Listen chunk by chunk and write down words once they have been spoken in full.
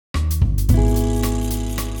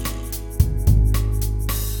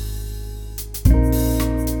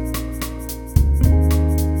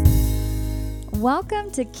Welcome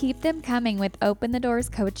to Keep Them Coming with Open the Doors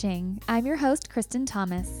Coaching. I'm your host, Kristen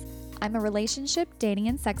Thomas. I'm a relationship, dating,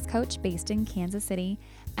 and sex coach based in Kansas City,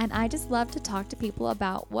 and I just love to talk to people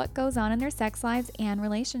about what goes on in their sex lives and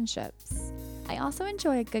relationships. I also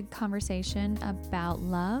enjoy a good conversation about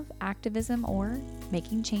love, activism, or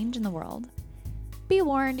making change in the world. Be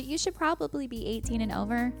warned, you should probably be 18 and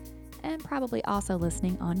over, and probably also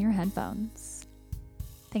listening on your headphones.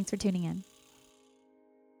 Thanks for tuning in.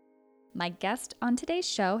 My guest on today's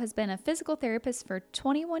show has been a physical therapist for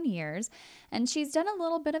 21 years, and she's done a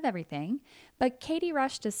little bit of everything. But Katie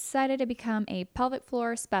Rush decided to become a pelvic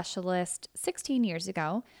floor specialist 16 years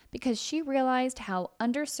ago because she realized how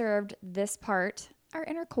underserved this part, our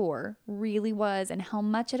inner core, really was and how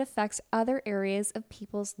much it affects other areas of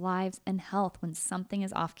people's lives and health when something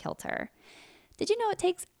is off kilter. Did you know it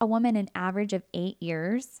takes a woman an average of 8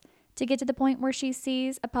 years to get to the point where she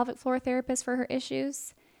sees a pelvic floor therapist for her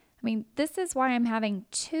issues? I mean, this is why I'm having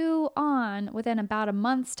 2 on within about a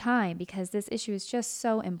month's time because this issue is just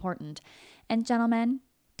so important. And gentlemen,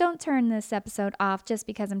 don't turn this episode off just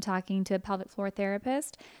because I'm talking to a pelvic floor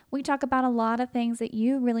therapist. We talk about a lot of things that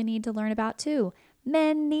you really need to learn about too.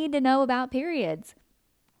 Men need to know about periods.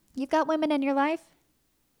 You've got women in your life.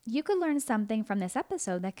 You could learn something from this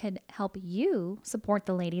episode that could help you support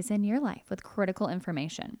the ladies in your life with critical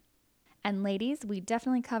information. And ladies, we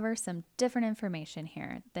definitely cover some different information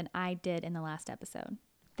here than I did in the last episode.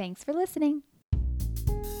 Thanks for listening.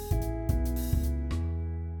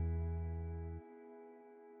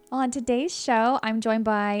 Well, on today's show, I'm joined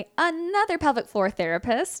by another pelvic floor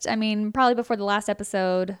therapist. I mean, probably before the last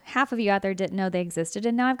episode, half of you out there didn't know they existed.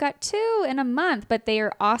 And now I've got 2 in a month, but they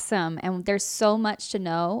are awesome. And there's so much to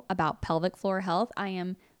know about pelvic floor health. I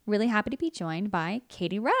am really happy to be joined by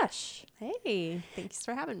Katie Rush. Hey, thanks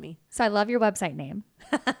for having me. So I love your website name.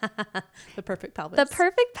 The Perfect Pelvis. The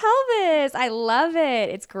Perfect Pelvis. I love it.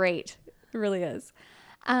 It's great. It really is.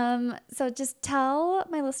 So just tell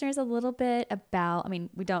my listeners a little bit about, I mean,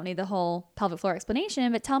 we don't need the whole pelvic floor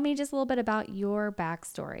explanation, but tell me just a little bit about your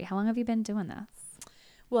backstory. How long have you been doing this?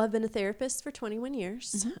 Well, I've been a therapist for 21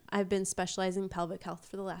 years. Mm-hmm. I've been specializing in pelvic health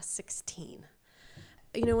for the last 16.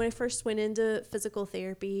 You know, when I first went into physical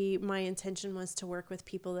therapy, my intention was to work with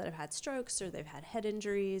people that have had strokes or they've had head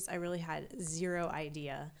injuries. I really had zero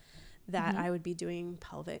idea that I would be doing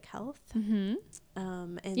pelvic health. Mm-hmm.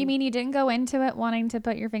 And You mean you didn't go into it wanting to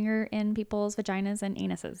put your finger in people's vaginas and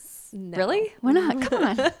anuses? No. Really? Why not? Come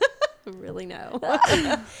on. Really no.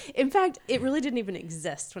 In fact, it really didn't even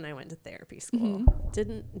exist when I went to therapy school.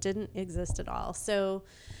 Didn't exist at all. So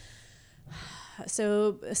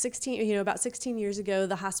 16, about 16 years ago,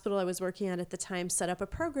 the hospital I was working at the time set up a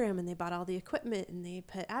program and they bought all the equipment and they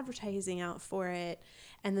put advertising out for it.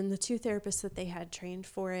 And then the 2 therapists that they had trained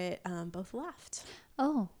for it, both left.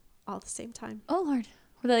 Oh, All at the same time. oh Lord.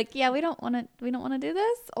 Were they like, yeah, we don't want to do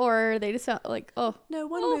this? Or they just felt like, oh. No,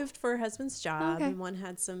 one moved for her husband's job Okay. and one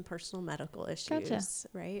had some personal medical issues. Gotcha.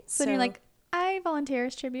 Right. So you're like, I volunteer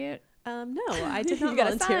as tribute. No, I did not You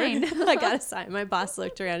got a volunteer. sign. I got a sign. My boss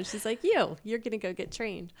looked around and she's like, you're going to go get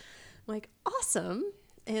trained. I'm like, awesome.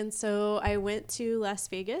 And so I went to Las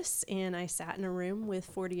Vegas and I sat in a room with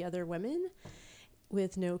 40 other women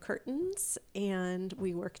with no curtains and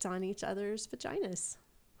we worked on each other's vaginas.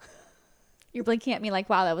 You're blinking at me like,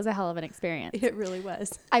 wow, that was a hell of an experience. It really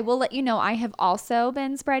was. I will let you know, I have also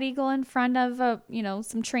been spread eagle in front of,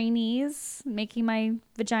 some trainees making my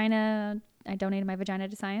vagina. I donated my vagina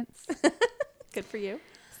to science. Good for you.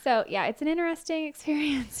 So yeah, it's an interesting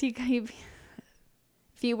experience. If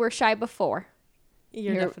you were shy before.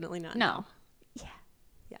 You're definitely not. No.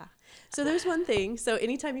 Yeah. So there's one thing. So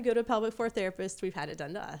anytime you go to a pelvic floor therapist, we've had it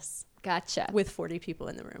done to us. Gotcha. With 40 people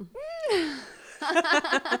in the room.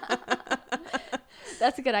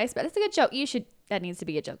 That's a good icebreaker. That's a good joke. That needs to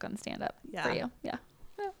be a joke on stand-up Yeah. for you. Yeah.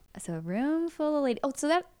 So a room full of ladies. Oh, so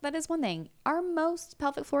that is one thing. Are most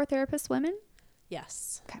pelvic floor therapists women?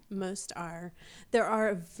 Yes. Okay. Most are. There are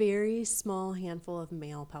a very small handful of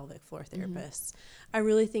male pelvic floor therapists. I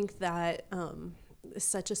really think that is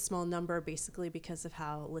such a small number basically because of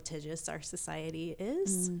how litigious our society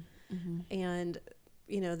is. And,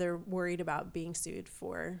 they're worried about being sued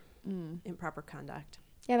for improper conduct.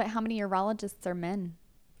 Yeah, but how many urologists are men?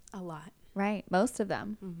 A lot. Right. Most of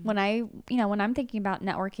them. When I'm thinking about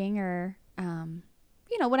networking or,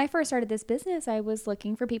 when I first started this business, I was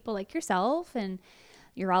looking for people like yourself and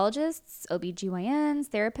urologists, OBGYNs,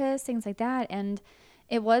 therapists, things like that. And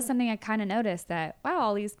it was something I kind of noticed that, wow,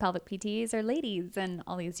 all these pelvic PTs are ladies and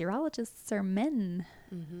all these urologists are men.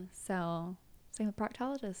 So same with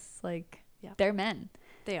proctologists, they're men.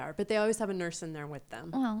 They are, but they always have a nurse in there with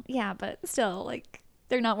them. Well, yeah, but still,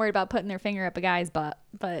 They're not worried about putting their finger up a guy's butt,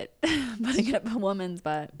 but putting it up a woman's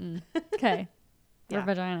butt. Okay. Or Yeah.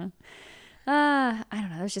 vagina. I don't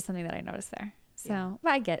know. There's just something that I noticed there. So, Yeah.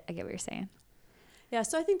 but I get what you're saying. Yeah,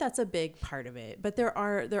 so I think that's a big part of it. But there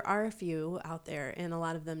are a few out there, and a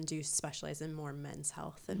lot of them do specialize in more men's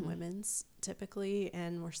health than women's typically,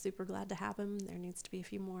 and we're super glad to have them. There needs to be a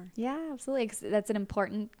few more. Yeah, absolutely. 'Cause that's an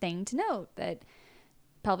important thing to note, that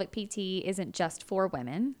pelvic PT isn't just for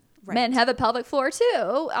women. Right. Men have a pelvic floor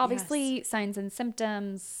too. Obviously, signs and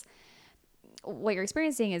symptoms, what you're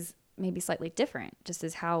experiencing is maybe slightly different, just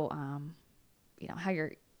as how, how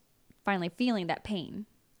you're finally feeling that pain,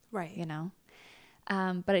 Right.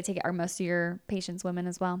 But I take it, are most of your patients women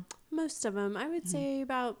as well? Most of them, I would say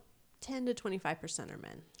about 10 to 25% are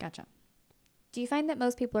men. Gotcha. Do you find that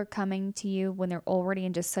most people are coming to you when they're already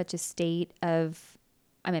in just such a state of,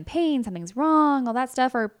 I'm in pain, something's wrong, all that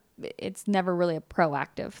stuff, or it's never really a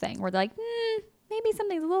proactive thing where they're like, maybe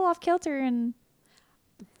something's a little off kilter and...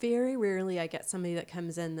 Very rarely I get somebody that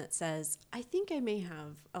comes in that says, I think I may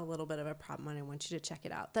have a little bit of a problem and I want you to check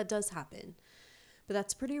it out. That does happen, but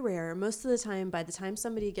that's pretty rare. Most of the time, by the time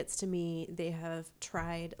somebody gets to me, they have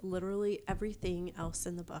tried literally everything else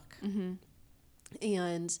in the book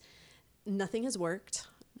and nothing has worked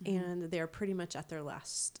and they're pretty much at their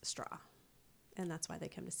last straw. And that's why they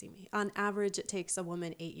come to see me. On average, it takes a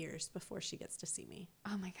woman 8 years before she gets to see me.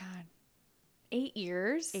 Oh my God. 8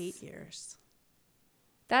 years? 8 years.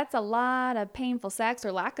 That's a lot of painful sex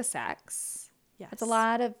or lack of sex. Yes. That's a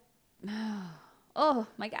lot of, oh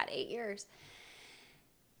my God, 8 years.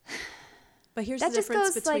 But here's That the just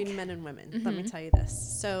difference goes, between like- men and women. Let me tell you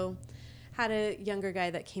this. So had a younger guy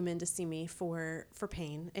that came in to see me for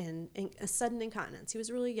pain and a sudden incontinence. He was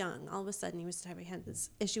really young. All of a sudden he had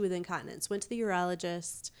this issue with incontinence. Went to the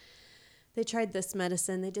urologist. They tried this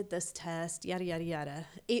medicine. They did this test, yada, yada, yada.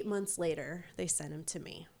 8 months later, they sent him to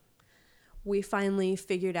me. We finally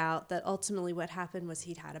figured out that ultimately what happened was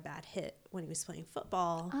he'd had a bad hit when he was playing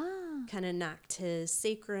football. Kind of knocked his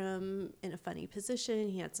sacrum in a funny position.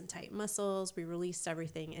 He had some tight muscles. We released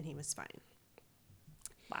everything and he was fine.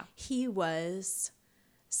 Wow. He was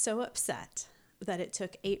so upset that it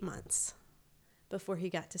took 8 months before he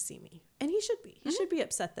got to see me. And he should be. He should be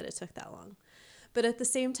upset that it took that long. But at the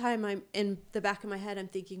same time, I'm in the back of my head, I'm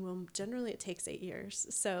thinking, well, generally it takes 8 years.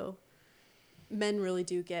 So men really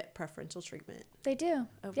do get preferential treatment They do.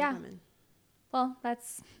 over Yeah. women. Well,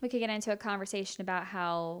 we could get into a conversation about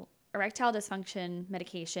how erectile dysfunction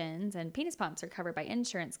medications and penis pumps are covered by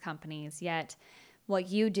insurance companies, yet what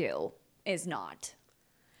you do is not.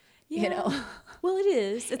 Yeah. Well, it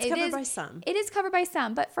is. It's It covered is- by some. It is covered by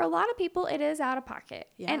some, but for a lot of people, it is out of pocket.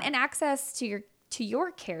 Yeah. And access to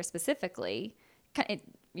your care specifically,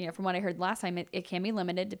 from what I heard last time, it can be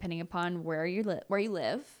limited depending upon where you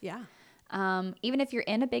live. Yeah. Even if you're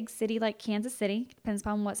in a big city like Kansas City, depends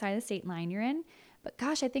upon what side of the state line you're in. But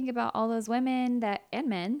gosh, I think about all those women and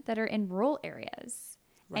men that are in rural areas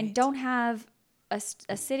and Right. don't have a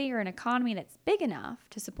city or an economy that's big enough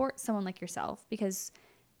to support someone like yourself, because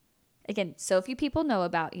again, so few people know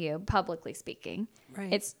about you, publicly speaking.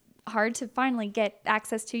 Right. It's hard to finally get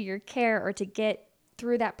access to your care or to get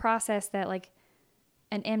through that process that like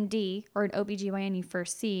an MD or an OBGYN you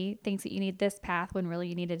first see thinks that you need this path when really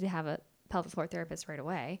you needed to have a pelvic floor therapist right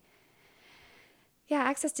away. Yeah,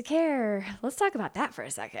 access to care. Let's talk about that for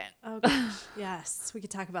a second. Oh, gosh. Yes. We could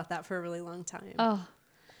talk about that for a really long time. Oh,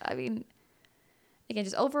 I mean, again,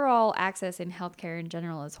 just overall access in healthcare in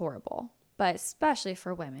general is horrible, but especially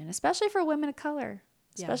for women of color,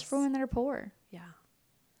 especially for Yes. women that are poor. Yeah.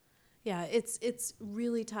 Yeah, it's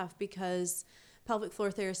really tough because pelvic floor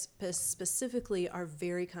therapists specifically are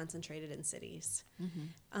very concentrated in cities.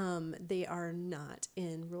 They are not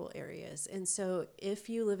in rural areas. And so if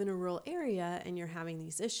you live in a rural area and you're having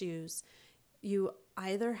these issues, you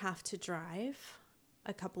either have to drive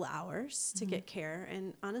a couple of hours to get care.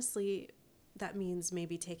 And honestly, that means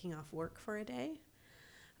maybe taking off work for a day.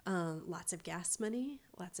 Lots of gas money,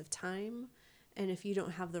 lots of time. And if you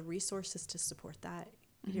don't have the resources to support that,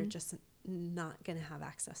 you're just not going to have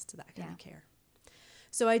access to that kind of care.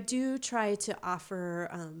 So I do try to offer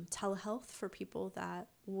telehealth for people that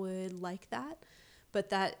would like that, but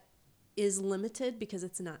that is limited because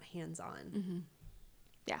it's not hands-on.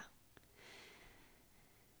 Yeah.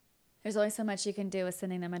 There's only so much you can do with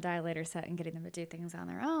sending them a dilator set and getting them to do things on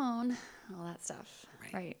their own, all that stuff.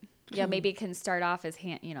 Right. Yeah, maybe it can start off as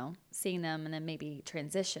seeing them and then maybe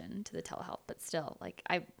transition to the telehealth, but still, like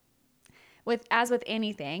as with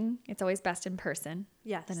anything, it's always best in person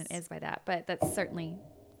Yes. than it is by that. But that's certainly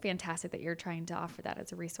fantastic that you're trying to offer that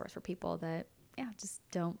as a resource for people that just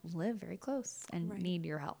don't live very close and Right. need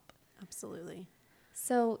your help. Absolutely.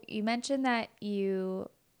 So you mentioned that you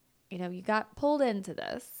got pulled into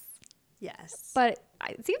this, Yes. but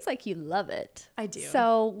it seems like you love it. I do.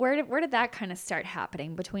 So where did that kind of start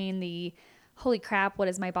happening between the holy crap, what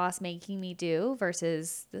is my boss making me do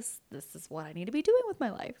versus this is what I need to be doing with my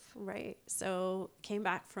life? Right. So came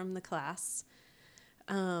back from the class,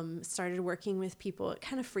 started working with people. It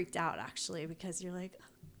kind of freaked out actually, because you're like,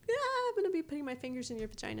 yeah, I'm going to be putting my fingers in your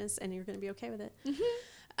vaginas and you're going to be okay with it.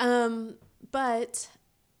 But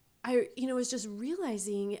I, was just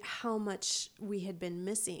realizing how much we had been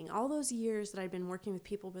missing. All those years that I'd been working with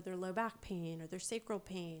people with their low back pain or their sacral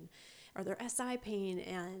pain or their SI pain,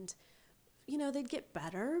 and, they'd get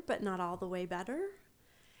better, but not all the way better.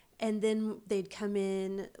 And then they'd come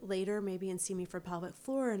in later maybe and see me for pelvic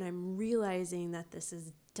floor, and I'm realizing that this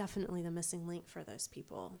is definitely the missing link for those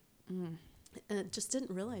people. And just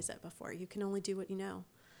didn't realize it before. You can only do what you know.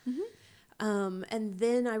 And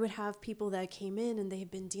then I would have people that came in and they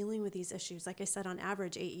had been dealing with these issues, like I said, on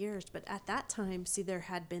average 8 years. But at that time, there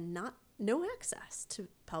had been no access to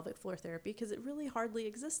pelvic floor therapy because it really hardly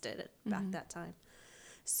existed back that time.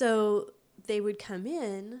 So they would come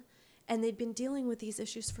in and they'd been dealing with these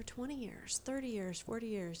issues for 20 years, 30 years, 40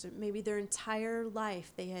 years, maybe their entire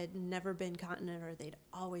life. They had never been continent, or they'd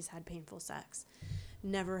always had painful sex,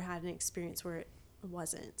 never had an experience where it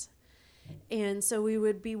wasn't. And so we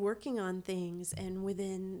would be working on things, and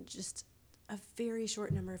within just a very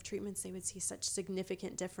short number of treatments, they would see such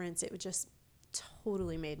significant difference. It would just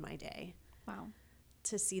totally made my day. Wow.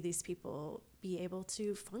 To see these people be able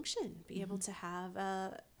to function, be able to have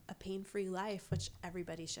a pain-free life, which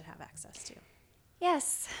everybody should have access to.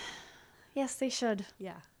 Yes, they should.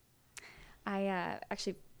 Yeah. I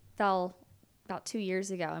actually fell about 2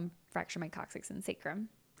 years ago and fractured my coccyx and sacrum.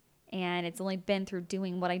 And it's only been through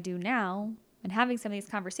doing what I do now and having some of these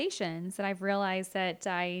conversations that I've realized that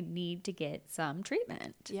I need to get some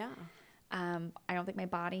treatment. Yeah. I don't think my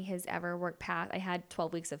body has ever worked past. I had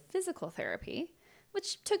 12 weeks of physical therapy,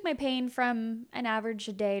 which took my pain from an average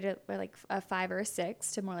a day to like a 5 or a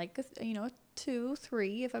 6 to more like a 2,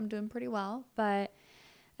 3 if I'm doing pretty well. But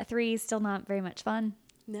a 3 is still not very much fun.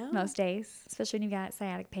 No. Most days, especially when you got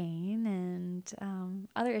sciatic pain and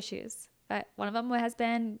other issues. But one of them has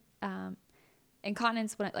been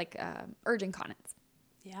incontinence, urge incontinence.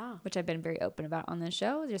 Yeah. Which I've been very open about on this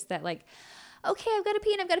show. Just that okay, I've got to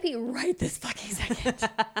pee and I've got to pee right this fucking second.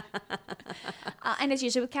 And it's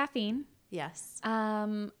usually with caffeine. Yes.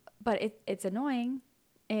 But it's annoying.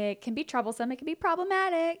 It can be troublesome. It can be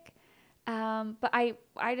problematic. But I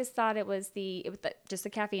just thought it was just the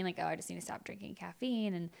caffeine. Like, I just need to stop drinking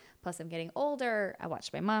caffeine. And plus I'm getting older. I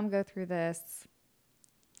watched my mom go through this.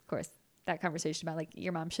 Of course, that conversation about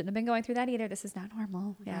your mom shouldn't have been going through that either. This is not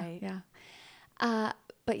normal. Yeah. Right. Yeah.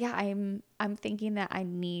 But yeah, I'm thinking that I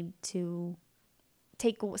need to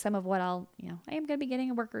take some of what I am going to be getting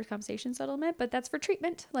a workers' compensation settlement, but that's for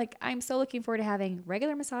treatment. I'm so looking forward to having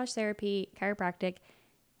regular massage therapy, chiropractic,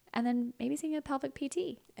 and then maybe seeing a pelvic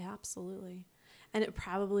PT. Absolutely. And it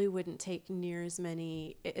probably wouldn't take near as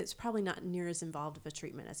many, it's probably not near as involved of a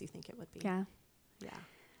treatment as you think it would be. Yeah. Yeah.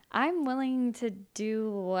 I'm willing to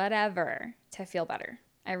do whatever to feel better.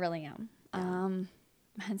 I really am. Yeah.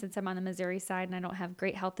 And since I'm on the Missouri side and I don't have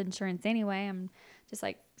great health insurance anyway, I'm just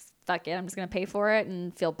fuck it. I'm just going to pay for it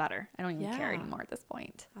and feel better. I don't even care anymore at this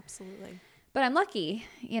point. Absolutely. But I'm lucky,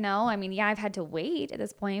 I've had to wait at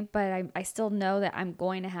this point, but I still know that I'm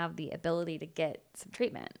going to have the ability to get some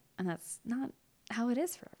treatment. And that's not how it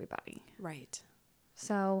is for everybody. Right.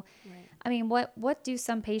 So, right. What do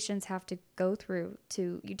some patients have to go through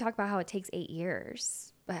you talk about how it takes 8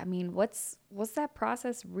 years, but what's that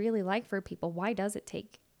process really like for people? Why does it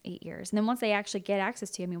take 8 years? And then once they actually get access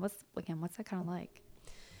to you, what's that kind of like?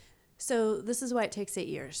 So this is why it takes 8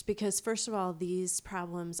 years, because first of all, these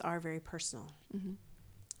problems are very personal. Mm-hmm.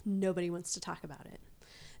 Nobody wants to talk about it.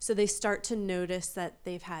 So they start to notice that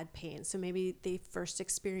they've had pain. So maybe they first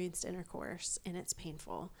experienced intercourse and it's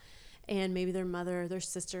painful. And maybe their mother, their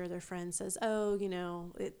sister, their friend says, oh,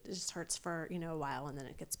 it just hurts for, a while and then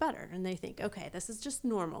it gets better. And they think, okay, this is just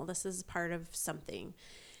normal. This is part of something.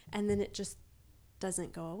 And then it just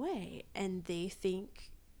doesn't go away. And they think,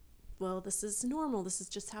 well, this is normal. This is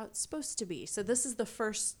just how it's supposed to be. So this is the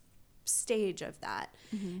first stage of that.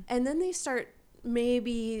 Mm-hmm. And then they start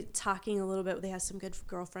maybe talking a little bit. They have some good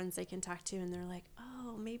girlfriends they can talk to, and they're like,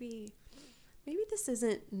 oh, maybe this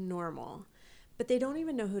isn't normal. But they don't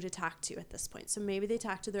even know who to talk to at this point. So maybe they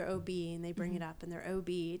talk to their OB and they bring it up, and their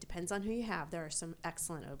OB, depends on who you have. There are some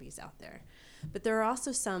excellent OBs out there. But there are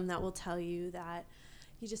also some that will tell you that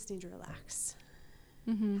you just need to relax.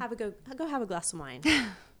 Mm-hmm. Go have a glass of wine.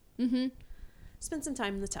 Mm-hmm. Spend some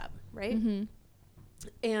time in the tub, right? Mm-hmm.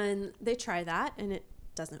 And they try that, and it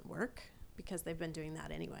doesn't work because they've been doing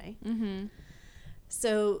that anyway. Mm-hmm.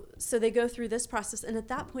 So they go through this process, and at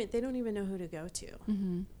that point, they don't even know who to go to.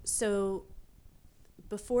 Mm-hmm. So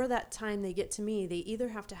before that time they get to me, they either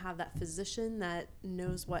have to have that physician that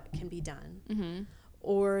knows what can be done, Mm-hmm.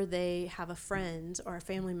 or they have a friend or a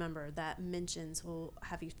family member that mentions, well,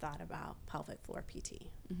 have you thought about pelvic floor PT?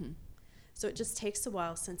 Mm-hmm. So it just takes a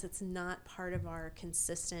while, since it's not part of our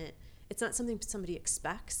consistent, it's not something somebody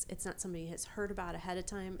expects. It's not somebody has heard about ahead of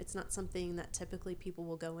time. It's not something that typically people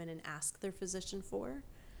will go in and ask their physician for.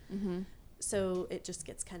 Mm-hmm. So it just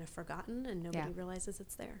gets kind of forgotten, and nobody realizes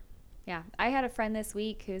it's there. Yeah. I had a friend this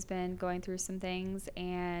week who's been going through some things,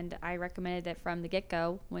 and I recommended that from the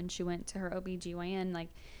get-go when she went to her OBGYN, like,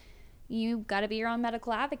 you got to be your own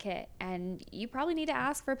medical advocate, and you probably need to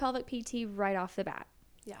ask for pelvic PT right off the bat.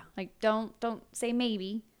 Yeah. Like, don't say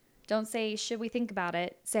maybe. Don't say, should we think about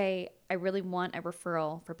it? Say, I really want a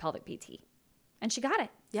referral for pelvic PT. And she got it.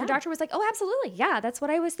 Yeah. Her doctor was like, oh, absolutely. Yeah, that's what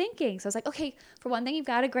I was thinking. So I was like, okay, for one thing, you've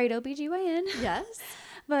got a great OBGYN. Yes.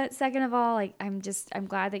 But second of all, like, I'm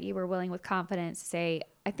glad that you were willing with confidence to say,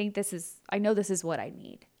 I know this is what I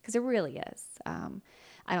need. Because it really is.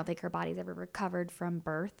 I don't think her body's ever recovered from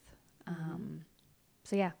birth.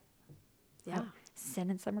 So yeah. Yeah.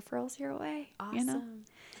 Sending some referrals your way. Awesome.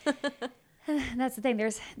 You know? That's the thing.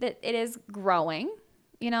 It is growing,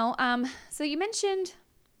 you know. So you mentioned,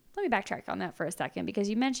 let me backtrack on that for a second, because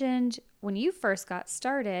you mentioned when you first got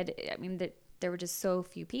started, I mean, that there were just so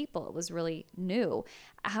few people. It was really new.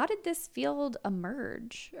 How did this field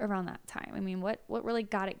emerge around that time? I mean, what really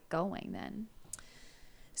got it going then?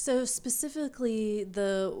 So specifically,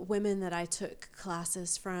 the women that I took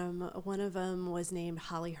classes from, one of them was named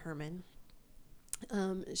Holly Herman.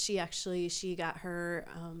 She got her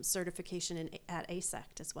certification at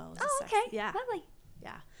ASECT as well. Oh, okay. Yeah. Lovely.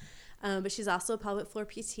 Yeah. But she's also a pelvic floor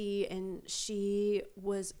PT, and she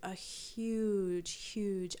was a huge,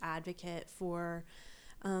 huge advocate for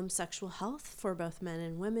sexual health for both men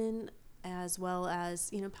and women, as well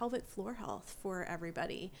as, pelvic floor health for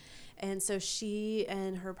everybody. And so she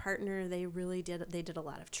and her partner, they did a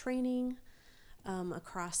lot of training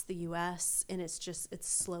across the U.S., and it's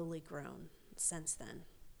slowly grown since then.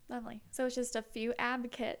 Lovely. So it's just a few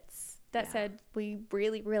advocates that said, we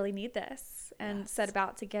really, really need this, and set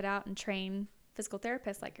about to get out and train physical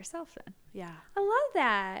therapists like yourself then. Yeah. I love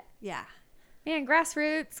that. Yeah. Man,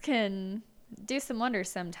 grassroots can do some wonders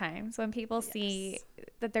sometimes when people see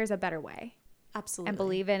that there's a better way. Absolutely. And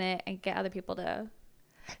believe in it and get other people to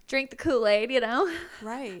drink the Kool-Aid, you know?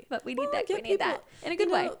 Right. But we need that. We need that in a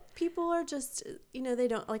good way. People are just, they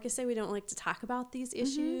don't, like I say, we don't like to talk about these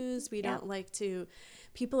issues. We don't like to,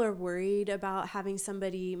 people are worried about having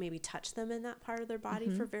somebody maybe touch them in that part of their body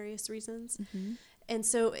for various reasons. And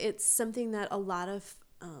so it's something that a lot of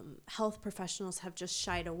health professionals have just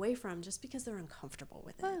shied away from just because they're uncomfortable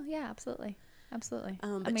with it. Oh, yeah, absolutely. Absolutely.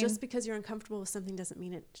 But just because you're uncomfortable with something doesn't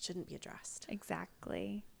mean it shouldn't be addressed.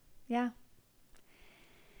 Exactly. Yeah.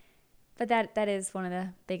 But that is one of the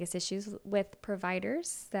biggest issues with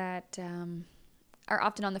providers that are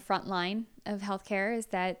often on the front line of healthcare, is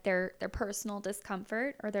that their personal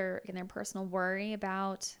discomfort or their personal worry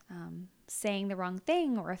about saying the wrong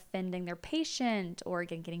thing or offending their patient or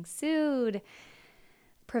getting sued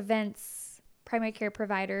prevents primary care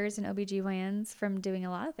providers and OBGYNs from doing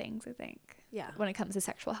a lot of things, I think. Yeah. When it comes to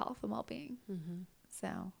sexual health and well-being.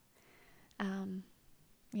 So,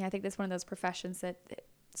 I think that's one of those professions that,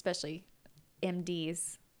 especially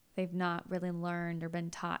MDs, they've not really learned or been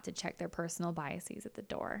taught to check their personal biases at the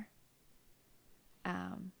door.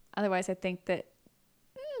 Otherwise, I think that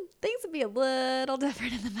things would be a little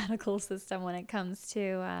different in the medical system when it comes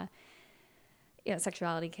to,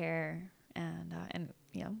 sexuality care and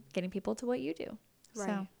getting people to what you do. Right.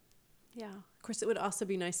 So, yeah. Of course, it would also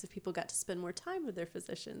be nice if people got to spend more time with their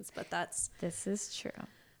physicians, but this is true.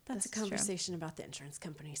 That's a conversation about the insurance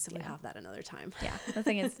company, so we'll have that another time. Yeah. The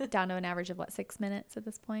thing is down to an average of 6 minutes at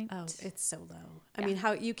this point? Oh, it's so low. I mean,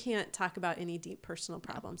 how you can't talk about any deep personal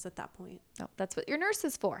problems at that point. No, that's what your nurse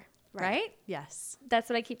is for, right? Yes. That's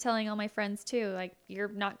what I keep telling all my friends too. Like, you're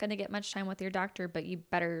not going to get much time with your doctor, but you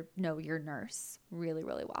better know your nurse really,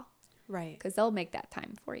 really well. Right. Because they'll make that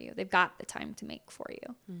time for you. They've got the time to make for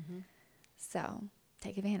you. So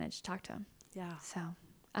take advantage. Talk to them. Yeah. So,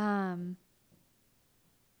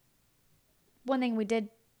 one thing we did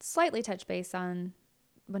slightly touch base on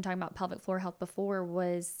when talking about pelvic floor health before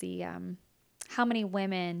was the how many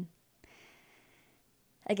women,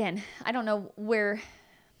 again, I don't know where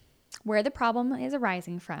the problem is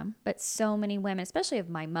arising from, but so many women, especially of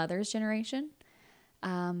my mother's generation,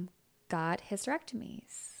 got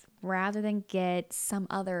hysterectomies rather than get some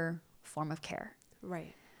other form of care.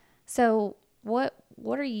 Right. So what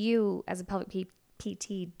are you as a pelvic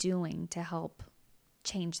PT doing to help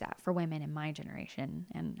change that for women in my generation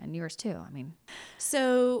and yours too? I mean,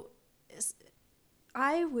 so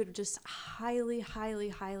I would just highly, highly,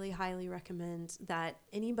 highly, highly recommend that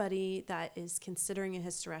anybody that is considering a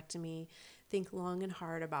hysterectomy think long and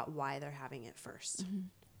hard about why they're having it first. Mm-hmm.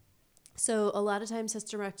 So a lot of times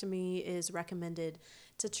hysterectomy is recommended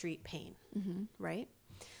to treat pain, mm-hmm. right?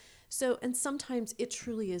 So, and sometimes it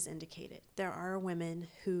truly is indicated. There are women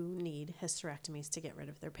who need hysterectomies to get rid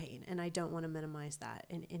of their pain, and I don't want to minimize that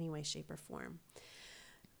in any way, shape, or form.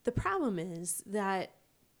 The problem is that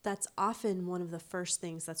that's often one of the first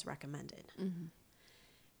things that's recommended. Mm-hmm.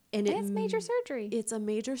 And it's major surgery. It's a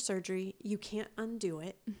major surgery. You can't undo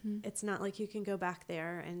it. Mm-hmm. It's not like you can go back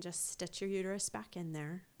there and just stitch your uterus back in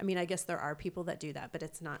there. I mean, I guess there are people that do that, but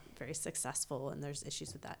it's not very successful, and there's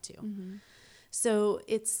issues with that too. Mm-hmm. So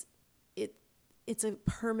it's a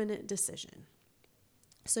permanent decision.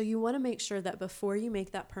 So you want to make sure that before you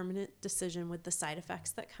make that permanent decision with the side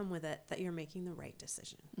effects that come with it, that you're making the right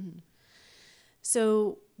decision. Mm-hmm.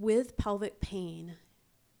 So with pelvic pain,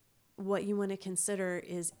 what you want to consider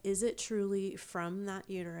is it truly from that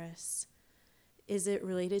uterus? Is it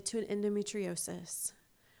related to an endometriosis?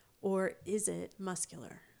 Or is it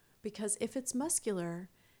muscular? Because if it's muscular,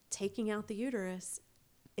 taking out the uterus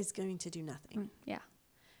is going to do nothing. Yeah.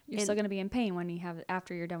 You're still going to be in pain when you have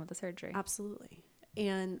after you're done with the surgery. Absolutely.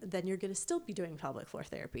 And then you're going to still be doing pelvic floor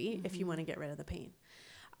therapy mm-hmm. if you want to get rid of the pain.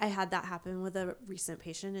 I had that happen with a recent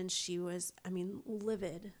patient, and she was,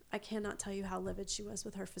 livid. I cannot tell you how livid she was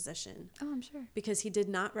with her physician. Oh, I'm sure. Because he did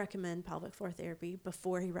not recommend pelvic floor therapy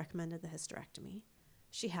before he recommended the hysterectomy.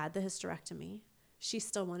 She had the hysterectomy. She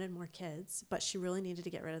still wanted more kids, but she really needed to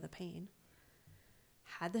get rid of the pain.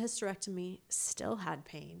 Had the hysterectomy, still had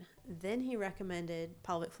pain. Then he recommended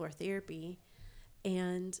pelvic floor therapy,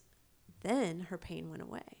 and then her pain went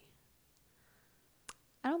away.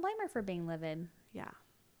 I don't blame her for being livid. Yeah.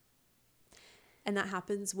 And that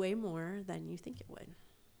happens way more than you think it would.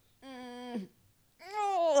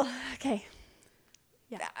 Oh, okay.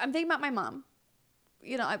 Yeah. I'm thinking about my mom.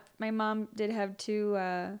 You know, my mom did have two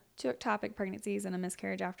ectopic pregnancies and a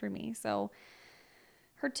miscarriage after me. So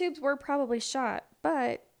her tubes were probably shot,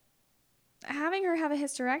 but having her have a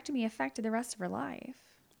hysterectomy affected the rest of her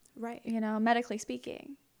life. Right. You know, medically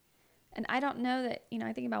speaking. And I don't know that,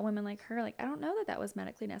 I think about women like her, like, I don't know that was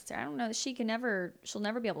medically necessary. I don't know that she'll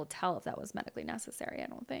never be able to tell if that was medically necessary, I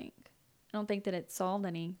don't think. I don't think that it solved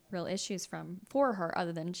any real issues for her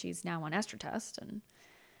other than she's now on estrogen test and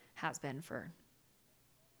has been for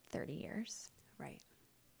 30 years. Right.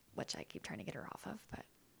 Which I keep trying to get her off of, but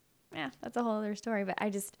yeah, that's a whole other story. But I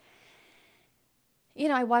just,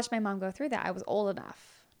 I watched my mom go through that. I was old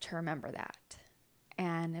enough to remember that.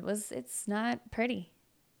 And it's not pretty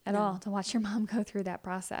at all to watch your mom go through that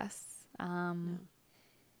process. I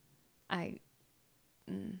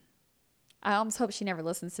almost hope she never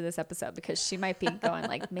listens to this episode because she might be going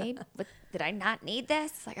like, maybe, did I not need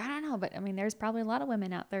this? Like, I don't know. But there's probably a lot of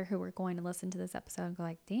women out there who are going to listen to this episode and go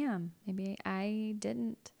like, damn, maybe I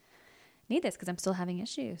didn't need this because I'm still having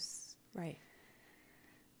issues. Right.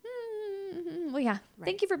 Well, yeah. Right.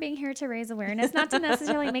 Thank you for being here to raise awareness, not to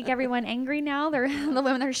necessarily make everyone angry now. The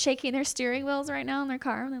women are shaking their steering wheels right now in their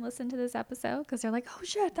car when they listen to this episode because they're like, oh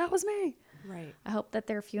shit, that was me. Right. I hope that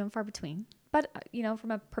they're few and far between. But,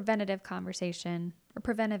 from a preventative conversation or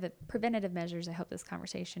preventative measures, I hope this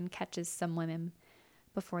conversation catches some women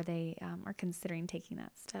before they are considering taking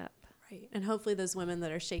that step. Right. And hopefully those women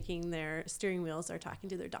that are shaking their steering wheels are talking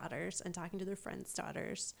to their daughters and talking to their friends'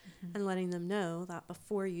 daughters mm-hmm. and letting them know that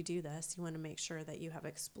before you do this, you want to make sure that you have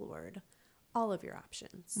explored all of your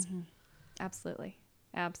options. Mm-hmm. Absolutely.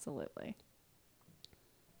 Absolutely.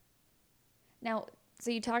 Now,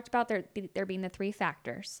 so you talked about there being the 3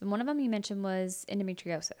 factors. And one of them you mentioned was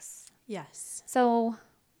endometriosis. Yes. So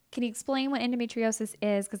can you explain what endometriosis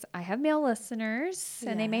is? Because I have male listeners,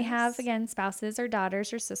 and they may have, again, spouses or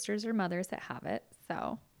daughters or sisters or mothers that have it.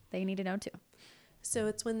 So they need to know too. So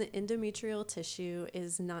it's when the endometrial tissue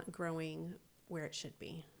is not growing where it should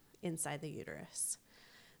be inside the uterus.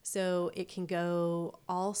 So it can go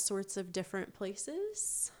all sorts of different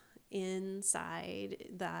places inside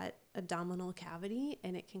that abdominal cavity,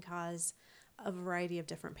 and it can cause a variety of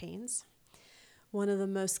different pains. One of the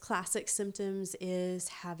most classic symptoms is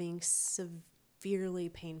having severely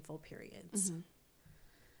painful periods. Mm-hmm.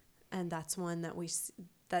 And that's one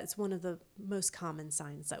of the most common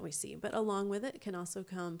signs that we see. But along with it can also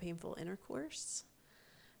come painful intercourse.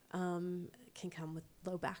 It can come with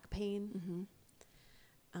low back pain.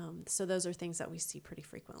 So those are things that we see pretty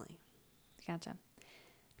frequently. Gotcha.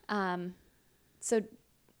 So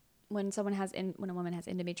when a woman has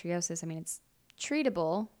endometriosis, I mean, it's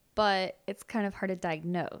treatable, but it's kind of hard to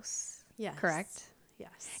diagnose. Yes. Correct?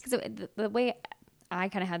 Yes. Because the way I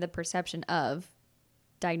kind of had the perception of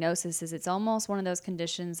diagnosis is it's almost one of those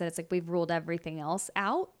conditions that it's like we've ruled everything else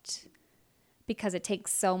out because it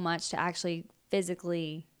takes so much to actually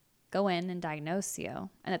physically go in and diagnose you,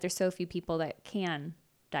 and that there's so few people that can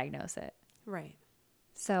diagnose it. Right.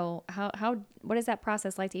 So what is that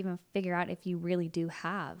process like to even figure out if you really do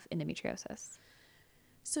have endometriosis?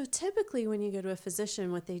 So typically when you go to a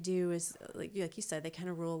physician, what they do is, like you said, they kind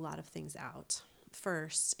of rule a lot of things out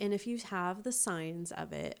first. And if you have the signs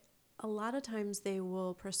of it, a lot of times they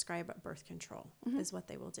will prescribe birth control is what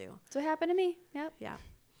they will do. That's what happened to me. Yep. Yeah.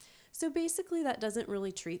 So basically that doesn't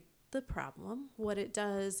really treat the problem. What it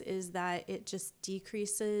does is that it just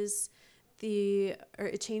decreases or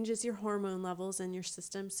it changes your hormone levels in your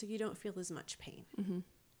system so you don't feel as much pain. Mm-hmm.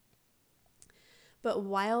 But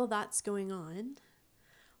while that's going on,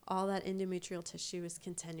 all that endometrial tissue is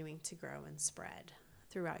continuing to grow and spread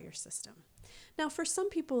throughout your system. Now, for some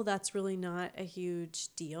people, that's really not a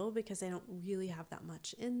huge deal because they don't really have that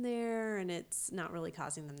much in there and it's not really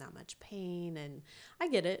causing them that much pain. And I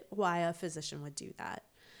get it, why a physician would do that.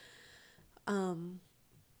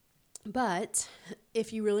 But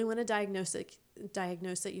if you really want to diagnose it,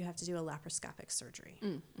 you have to do a laparoscopic surgery.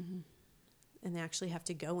 Mm-hmm. And they actually have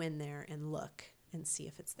to go in there and look and see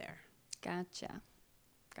if it's there. Gotcha.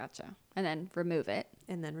 And then remove it.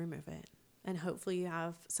 And hopefully you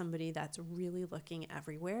have somebody that's really looking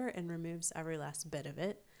everywhere and removes every last bit of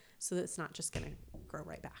it so that it's not just going to grow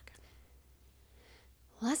right back.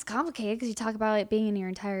 Well, that's complicated because you talk about it being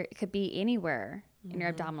in it could be anywhere in your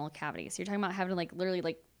abdominal cavity. So you're talking about having to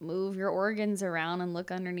literally move your organs around and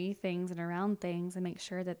look underneath things and around things and make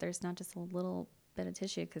sure that there's not just a little bit of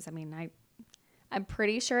tissue. Because I mean, I'm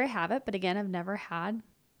pretty sure I have it, but again, I've never had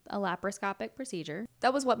a laparoscopic procedure.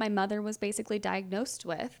 That was what my mother was basically diagnosed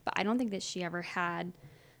with, but I don't think that she ever had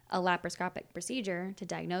a laparoscopic procedure to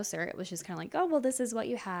diagnose her. It was just kind of like, oh, well, this is what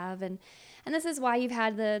you have, and this is why you've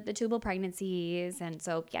had the tubal pregnancies, and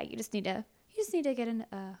so yeah, you just need to get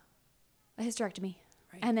a hysterectomy.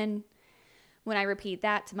 Right. And then when I repeat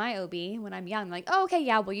that to my OB when I'm young, I'm like, oh, okay,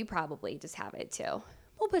 yeah, well, you probably just have it too.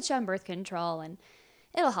 We'll put you on birth control, and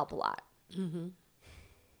it'll help a lot. Mm-hmm.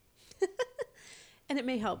 And it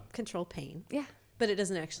may help control pain. Yeah. But it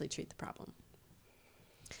doesn't actually treat the problem.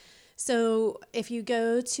 So if you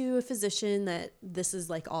go to a physician that this is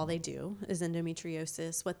all they do is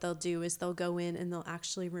endometriosis, what they'll do is they'll go in and they'll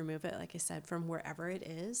actually remove it, like I said, from wherever it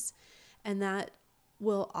is. And that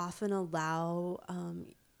will often allow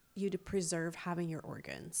you to preserve having your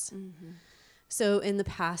organs. Mm-hmm. So in the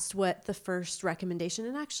past, what the first recommendation,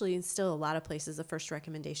 and actually in still a lot of places, the first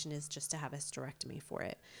recommendation is just to have a hysterectomy for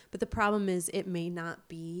it. But the problem is it may not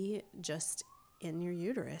be just in your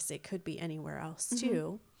uterus. It could be anywhere else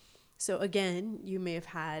too. So again, you may have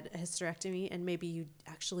had a hysterectomy and maybe you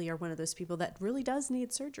actually are one of those people that really does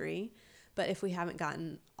need surgery. But if we haven't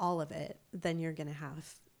gotten all of it, then you're going to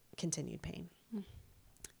have continued pain.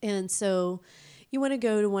 And so you want to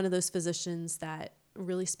go to one of those physicians that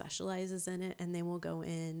really specializes in it, and they will go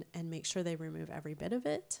in and make sure they remove every bit of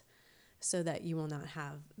it so that you will not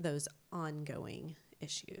have those ongoing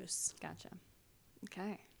issues. Gotcha.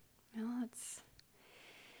 Okay. Well, I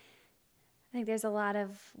think there's a lot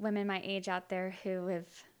of women my age out there who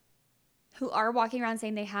are walking around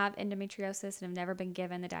saying they have endometriosis and have never been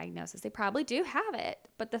given the diagnosis. They probably do have it,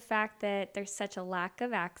 but the fact that there's such a lack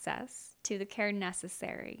of access to the care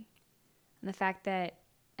necessary, and the fact that,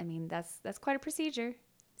 I mean, that's quite a procedure.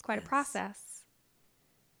 It's quite a process.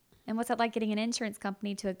 And what's it like getting an insurance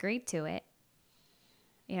company to agree to it?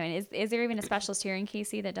 And is there even a specialist here in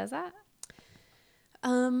KC that does that?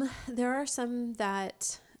 There are some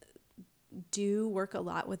that do work a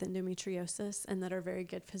lot with endometriosis and that are very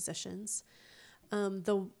good physicians.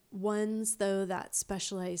 The ones, though, that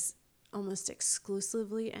specialize almost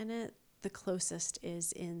exclusively in it, the closest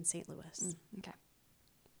is in St. Louis. Okay.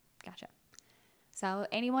 Gotcha. So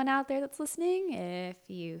anyone out there that's listening, if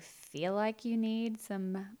you feel like you need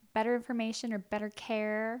some better information or better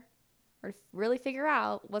care or really figure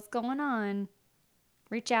out what's going on,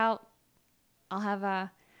 reach out. I'll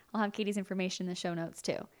have Katie's information in the show notes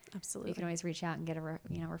too. Absolutely. You can always reach out and get a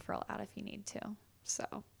referral out if you need to. So,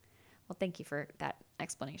 well, thank you for that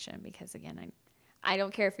explanation, because again, I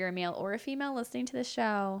don't care if you're a male or a female listening to the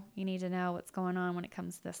show. You need to know what's going on when it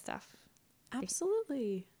comes to this stuff.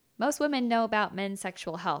 Absolutely. Most women know about men's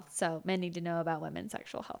sexual health, so men need to know about women's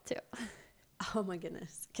sexual health too. Oh my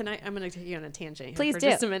goodness. I'm going to take you on a tangent here Please for do.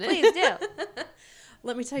 just a minute. Please do.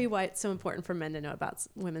 Let me tell you why it's so important for men to know about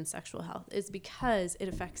women's sexual health is because it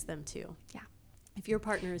affects them too. Yeah. If your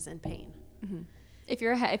partner is in pain. Mm-hmm. If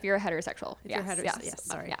you're a heterosexual. If you're heterosexual. Yes,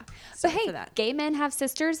 sorry. Yeah. Sorry but hey, for that. Gay men have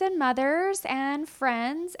sisters and mothers and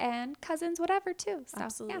friends and cousins, whatever, too. So,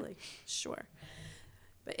 Absolutely. Yeah. Sure.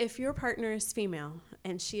 But if your partner is female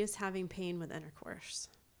and she is having pain with intercourse,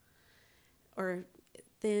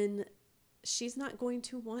 then she's not going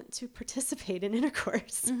to want to participate in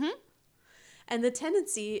intercourse. Mm-hmm. And the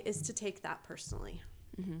tendency is to take that personally.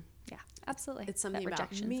 Mm-hmm. Yeah, absolutely. It's something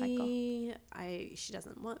about me. She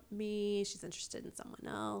doesn't want me. She's interested in someone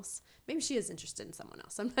else. Maybe she is interested in someone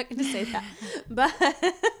else. I'm not going to say that. But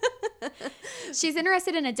she's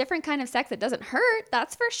interested in a different kind of sex that doesn't hurt.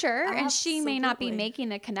 That's for sure. Absolutely. And she may not be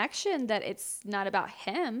making a connection that it's not about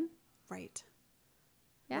him. Right.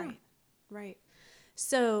 Yeah. Right.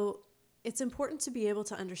 So it's important to be able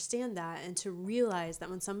to understand that and to realize that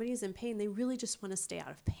when somebody's in pain, they really just want to stay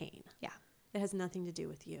out of pain. Yeah. It has nothing to do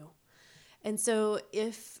with you. And so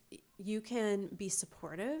if you can be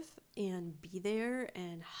supportive and be there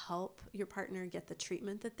and help your partner get the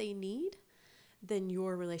treatment that they need, then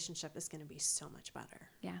your relationship is going to be so much better.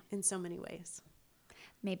 Yeah. In so many ways.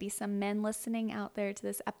 Maybe some men listening out there to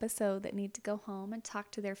this episode that need to go home and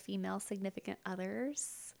talk to their female significant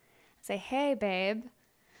others. Say, hey, babe,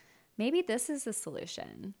 maybe this is the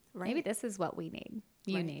solution. Right. Maybe this is what we need.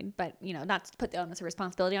 You need, but not to put the onus of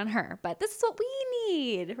responsibility on her, but this is what we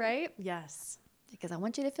need, right? Yes. Because I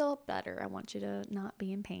want you to feel better. I want you to not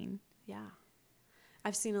be in pain. Yeah.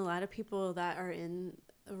 I've seen a lot of people that are in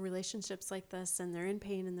relationships like this and they're in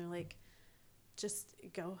pain and they're like, just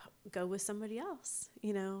go with somebody else,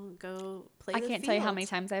 go play. I can't tell you how many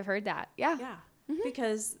times I've heard that. Yeah. Yeah. Mm-hmm.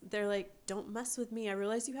 Because they're like, don't mess with me. I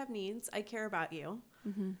realize you have needs. I care about you.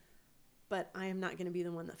 Mm-hmm. But I am not going to be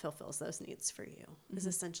the one that fulfills those needs for you, is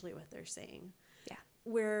essentially what they're saying. Yeah.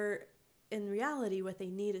 Where in reality, what they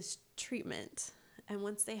need is treatment. And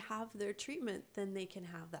once they have their treatment, then they can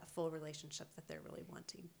have that full relationship that they're really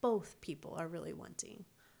wanting. Both people are really wanting.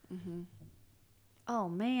 Mm-hmm. Oh,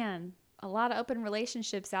 man. A lot of open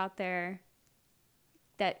relationships out there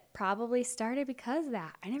that probably started because of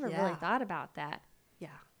that. I never really thought about that. Yeah.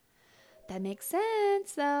 That makes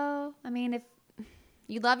sense, though. I mean, if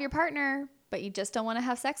you love your partner, but you just don't want to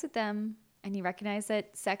have sex with them, and you recognize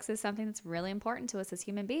that sex is something that's really important to us as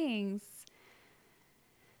human beings.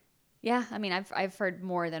 Yeah, I mean, I've heard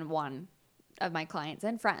more than one of my clients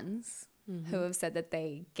and friends who have said that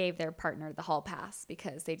they gave their partner the hall pass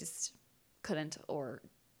because they just couldn't or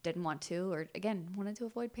didn't want to, or again, wanted to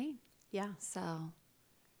avoid pain. Yeah. So,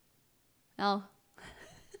 well,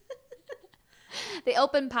 the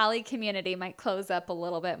open poly community might close up a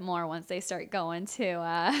little bit more once they start going to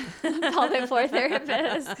pelvic floor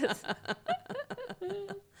therapists.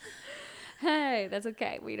 Hey, that's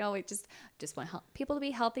okay. We just want people to be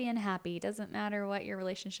healthy and happy. Doesn't matter what your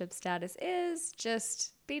relationship status is.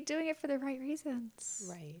 Just be doing it for the right reasons.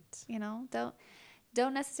 Right.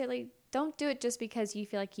 Don't do it just because you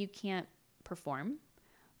feel like you can't perform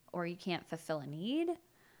or you can't fulfill a need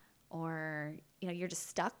or, you're just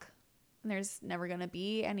stuck and there's never going to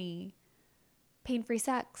be any pain-free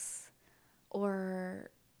sex or,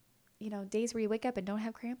 days where you wake up and don't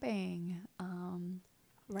have cramping,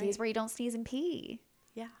 days where you don't sneeze and pee.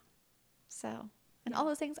 Yeah. So, and all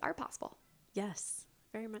those things are possible. Yes,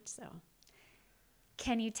 very much so.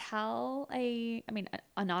 Can you tell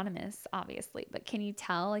anonymous, obviously, but can you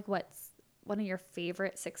tell what's one of your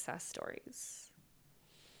favorite success stories?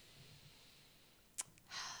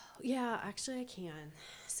 Yeah, actually I can.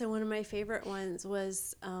 So one of my favorite ones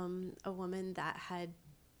was a woman that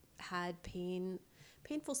had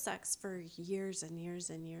painful sex for years and years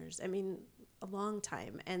and years. I mean, a long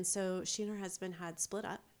time. And so she and her husband had split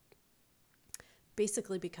up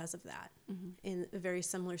basically because of that. Mm-hmm. In a very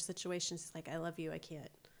similar situation. She's like, I love you. I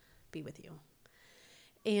can't be with you.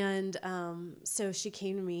 And so she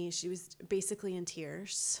came to me. She was basically in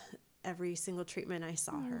tears every single treatment I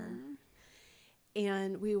saw her.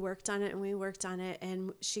 And we worked on it and we worked on it.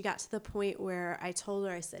 And she got to the point where I told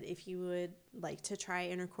her, I said, if you would like to try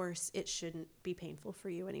intercourse, it shouldn't be painful for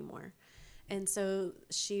you anymore. And so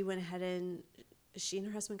she went ahead and she and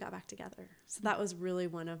her husband got back together. So that was really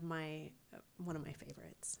one of my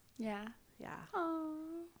favorites. Yeah. Yeah.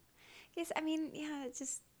 Oh. Yes. I mean, yeah, it's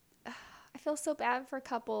just, I feel so bad for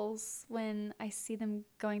couples when I see them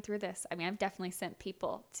going through this. I mean, I've definitely sent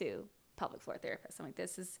people to pelvic floor therapists. I'm like,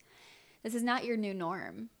 this is not your new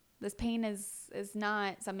norm. This pain is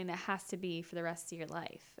not something that has to be for the rest of your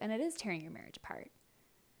life. And it is tearing your marriage apart.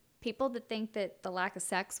 people that think that the lack of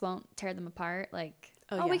sex won't tear them apart, like,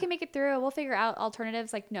 Oh, we yeah. can make it through. We'll figure out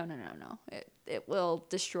alternatives. Like, no. It will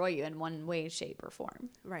destroy you in one way, shape, or form.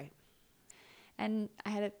 Right. And I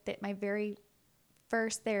had my very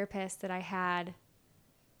first therapist that I had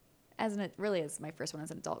really is my first one as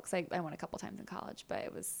an adult, because I went a couple times in college, but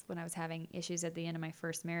it was when I was having issues at the end of my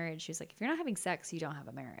first marriage. She was like, if you're not having sex, you don't have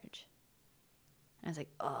a marriage. And I was like,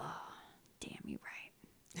 oh, damn, you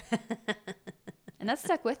right. And that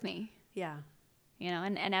stuck with me, Yeah.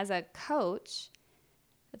 and as a coach,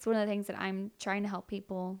 that's one of the things that I'm trying to help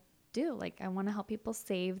people do. Like, I want to help people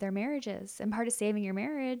save their marriages. And part of saving your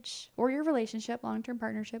marriage or your relationship, long-term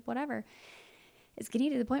partnership, whatever, is getting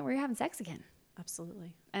you to the point where you're having sex again.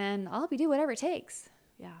 Absolutely. And I'll help you do whatever it takes,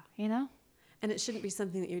 Yeah. And it shouldn't be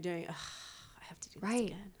something that you're doing, I have to do this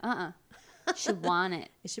Right. again. You should want it.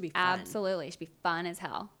 It should be fun. Absolutely. It should be fun as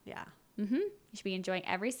hell. Yeah. You should be enjoying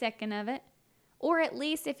every second of it. Or at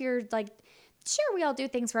least if you're like, sure, we all do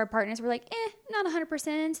things for our partners. We're like, not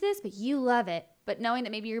 100% into this, but you love it. But knowing that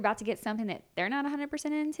maybe you're about to get something that they're not 100%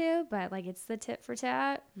 into, but like it's the tit for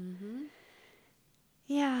tat. Mm-hmm.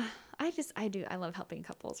 Yeah, I love helping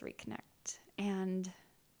couples reconnect. And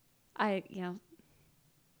I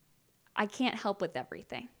can't help with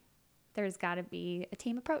everything. There's got to be a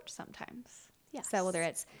team approach sometimes. Yes. So whether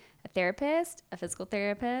it's a therapist, a physical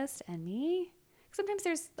therapist, and me, sometimes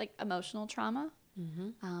there's like emotional trauma.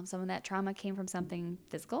 Mm-hmm. Some of that trauma came from something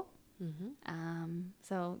physical. Mm-hmm.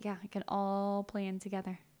 So yeah, it can all play in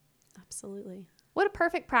together. Absolutely. What a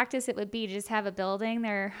perfect practice it would be to just have a building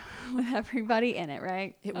there with everybody in it,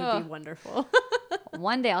 right? It would be wonderful.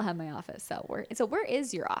 One day I'll have my office. So where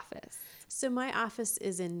is your office? So my office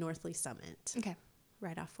is in Northley Summit, Okay.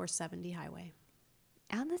 right off 470 highway.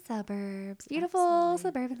 Out in the suburbs. Beautiful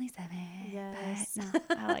Absolutely. suburbanly Summit. Yes. But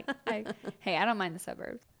no, I don't mind the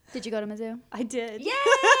suburbs. Did you go to Mizzou? I did.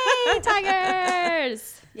 Yay!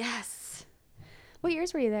 Tigers! Yes. What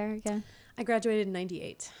years were you there again? I graduated in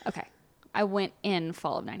 98. Okay. I went in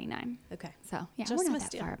fall of 99. Okay. So, yeah, Just we're not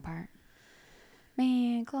missed that you. far apart.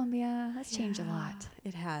 Man, Columbia, that's changed a lot.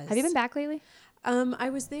 It has. Have you been back lately? I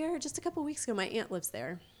was there just a couple weeks ago. My aunt lives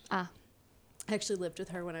there. Ah. I actually lived with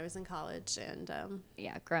her when I was in college, and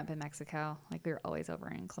Yeah, grew up in Mexico. Like, we were always over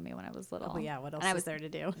in Columbia when I was little. oh yeah, what else And I was there to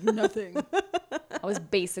do? Nothing. I was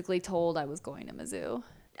basically told I was going to Mizzou.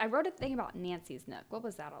 I wrote a thing about Nancy's Nook. What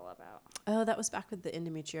was that all about? Oh, that was back with the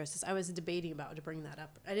endometriosis. I was debating about to bring that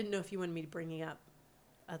up. I didn't know if you wanted me to bring up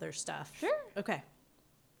other stuff. Sure. Okay.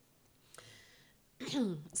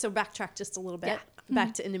 So backtrack just a little bit. Yeah.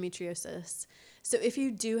 Back to endometriosis. So if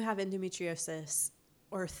you do have endometriosis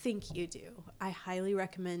or think you do, I highly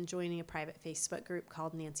recommend joining a private Facebook group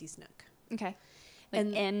called Nancy's Nook. Okay. Like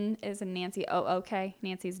And- N is in Nancy. Oh, okay.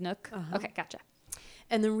 Nancy's Nook. Uh-huh. Okay, gotcha.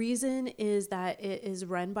 And the reason is that it is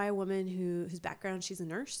run by a woman whose background, she's a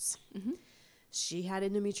nurse. Mm-hmm. She had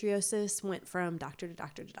endometriosis, went from doctor to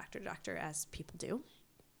doctor to doctor to doctor, as people do,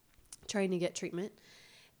 trying to get treatment,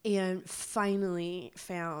 and finally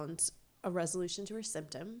found a resolution to her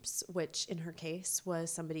symptoms, which in her case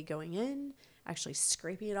was somebody going in, actually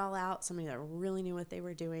scraping it all out, somebody that really knew what they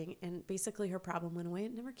were doing, and basically her problem went away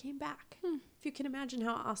and never came back. If you can imagine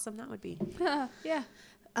how awesome that would be. Yeah.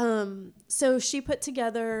 So she put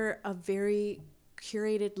together a very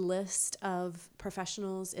curated list of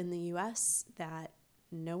professionals in the U.S. that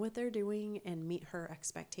know what they're doing and meet her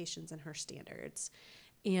expectations and her standards.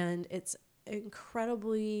 And it's an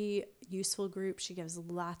incredibly useful group. She gives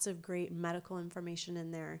lots of great medical information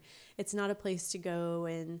in there. It's not a place to go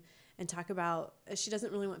and talk about, she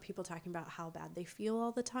doesn't really want people talking about how bad they feel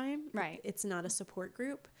all the time. Right. It's not a support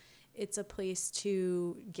group. It's a place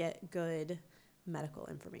to get good medical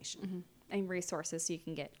information. Mm-hmm. And resources so you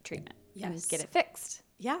can get treatment. Yes. And get it fixed.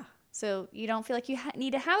 Yeah, So you don't feel like you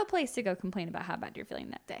need to have a place to go complain about how bad you're feeling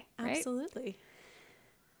that day, right? absolutely.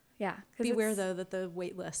 Yeah. Beware, though, that the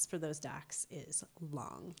wait list for those docs is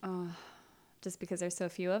long. Just because there's so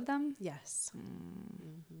few of them? Yes.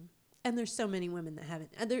 Mm-hmm. And there's so many women that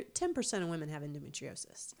haven't. 10% of women have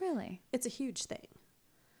endometriosis. Really? It's a huge thing.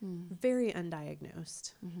 Very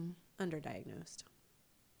undiagnosed, underdiagnosed.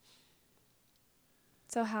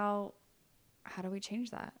 So how do we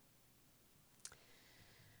change that?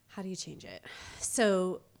 How do you change it?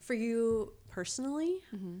 So for you personally,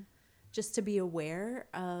 just to be aware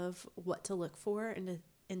of what to look for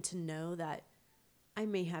and to know that I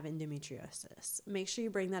may have endometriosis. Make sure you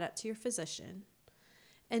bring that up to your physician.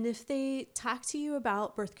 And if they talk to you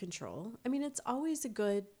about birth control, I mean, it's always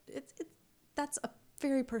that's a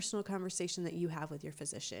very personal conversation that you have with your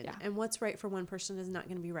physician. Yeah. And what's right for one person is not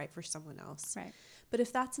going to be right for someone else. Right. But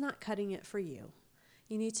if that's not cutting it for you,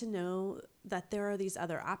 You need to know that there are these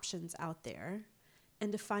other options out there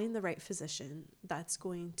and to find the right physician that's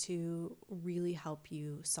going to really help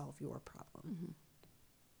you solve your problem.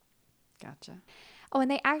 Gotcha. Oh,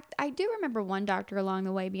 and I do remember one doctor along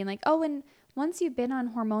the way being like, oh, and once you've been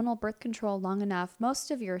on hormonal birth control long enough,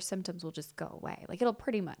 most of your symptoms will just go away. Like it'll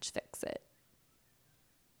pretty much fix it.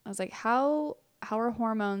 I was like, how are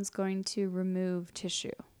hormones going to remove tissue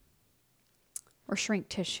or shrink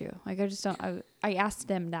tissue? Like I just don't, I asked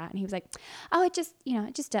him that and he was like, oh, it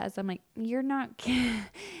just does. I'm like, you're not,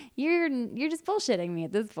 you're just bullshitting me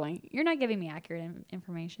at this point. You're not giving me accurate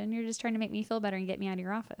information. You're just trying to make me feel better and get me out of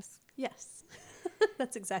your office. Yes.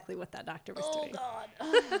 That's exactly what that doctor was doing. God.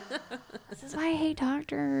 This is why I hate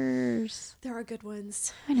doctors. There are good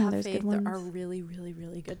ones. I know Have there's faith. good ones. There are really, really,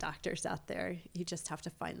 really good doctors out there. You just have to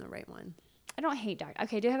find the right one. I don't hate doctors.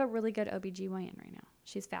 Okay, I do have a really good OBGYN right now.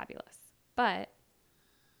 She's fabulous. But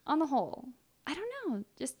on the whole, I don't know.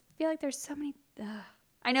 Just feel like there's so many.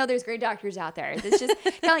 I know there's great doctors out there. It's just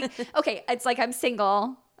kind of like, okay, it's like I'm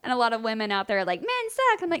single. And a lot of women out there are like, men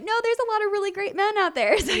suck. I'm like, no, there's a lot of really great men out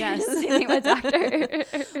there. So yes. Same thing with doctor.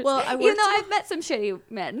 Well, even though I've met some shitty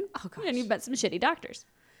men. Oh, gosh. And you've met some shitty doctors.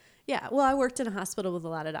 Yeah. Well, I worked in a hospital with a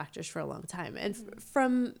lot of doctors for a long time. And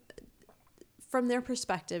from their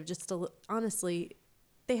perspective, honestly,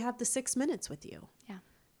 they have the 6 minutes with you. Yeah.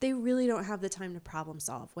 They really don't have the time to problem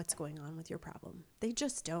solve what's going on with your problem. They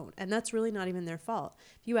just don't. And that's really not even their fault.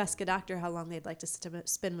 If you ask a doctor how long they'd like to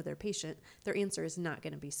spend with their patient, their answer is not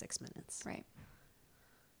going to be 6 minutes. Right.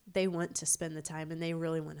 They want to spend the time and they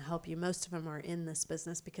really want to help you. Most of them are in this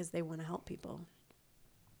business because they want to help people.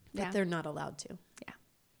 But they're not allowed to. Yeah.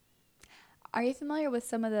 Are you familiar with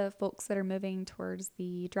some of the folks that are moving towards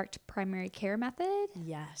the direct primary care method?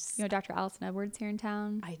 Yes. You know, Dr. Allison Edwards here in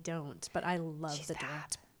town? I don't, but I love She's the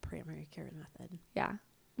direct primary care method. Yeah. I'm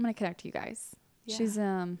going to connect you guys. Yeah. She's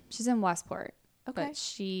in Westport. Okay. But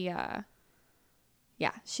she's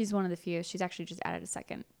one of the few. She's actually just added a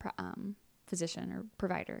second physician or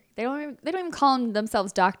provider. They don't even call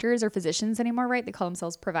themselves doctors or physicians anymore, right? They call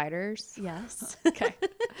themselves providers. Yes. Okay.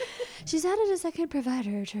 She's added a second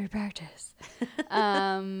provider to her practice.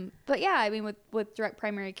 But yeah, I mean, with direct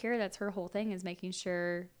primary care, that's her whole thing, is making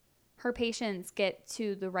sure her patients get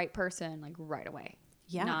to the right person like right away.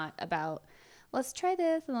 Yeah. Not about, let's try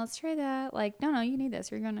this and let's try that. Like, no, you need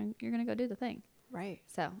this. You're gonna go do the thing. Right.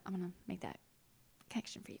 So I'm gonna make that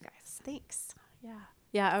connection for you guys. Thanks. Yeah.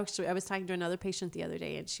 Yeah, actually, I was talking to another patient the other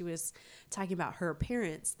day, and she was talking about her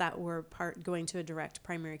parents that were going to a direct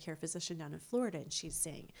primary care physician down in Florida, and she's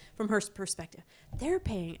saying, from her perspective, they're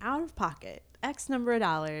paying out of pocket X number of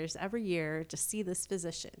dollars every year to see this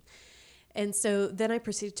physician. And so then I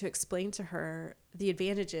proceeded to explain to her the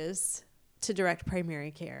advantages to direct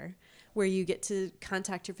primary care, where you get to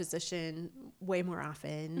contact your physician way more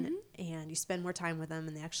often, and you spend more time with them,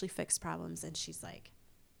 and they actually fix problems. And she's like,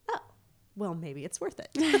 well, maybe it's worth it.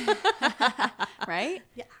 Right?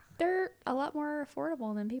 Yeah. They're a lot more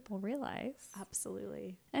affordable than people realize.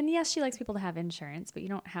 Absolutely. And yes, she likes people to have insurance, but you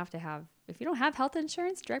don't have to if you don't have health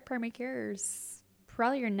insurance, direct primary care is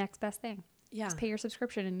probably your next best thing. Yeah. Just pay your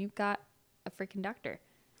subscription and you've got a freaking doctor.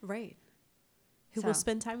 Right. Who will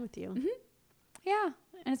spend time with you. Yeah.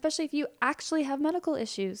 And especially if you actually have medical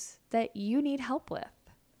issues that you need help with.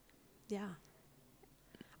 Yeah.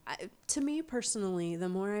 To me personally, the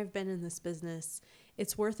more I've been in this business,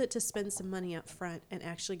 it's worth it to spend some money up front and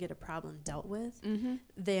actually get a problem dealt with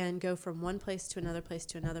than go from one place to another place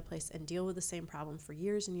to another place and deal with the same problem for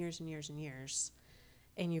years and years and years and years.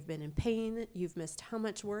 And you've been in pain. You've missed how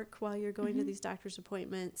much work while you're going to these doctor's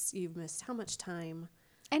appointments. You've missed how much time.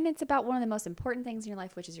 And it's about one of the most important things in your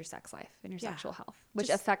life, which is your sex life and your sexual health, which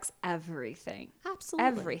affects everything. Absolutely.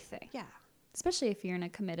 Everything. Yeah. Especially if you're in a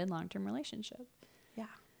committed long-term relationship. Yeah.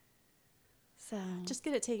 So just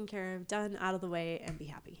get it taken care of, done, out of the way, and be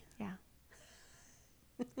happy. Yeah.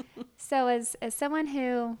 So as someone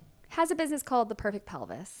who has a business called The Perfect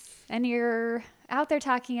Pelvis, and you're out there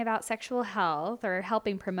talking about sexual health or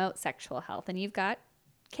helping promote sexual health, and you've got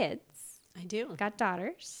kids. I do. Got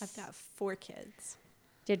daughters. I've got 4 kids.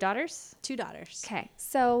 Do you have daughters? 2 daughters. Okay.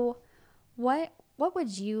 So what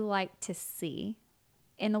would you like to see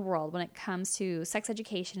in the world when it comes to sex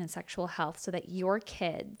education and sexual health so that your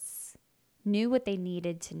kids knew what they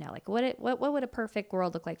needed to know? Like what would a perfect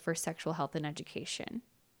world look like for sexual health and education?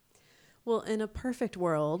 Well, in a perfect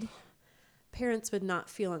world, parents would not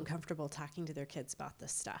feel uncomfortable talking to their kids about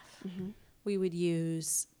this stuff. We would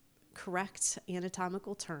use correct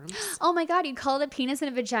anatomical terms. Oh my God, you called it penis and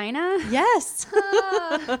a vagina? Yes.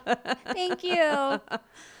 Thank you.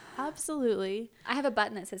 Absolutely. I have a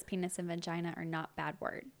button that says penis and vagina are not bad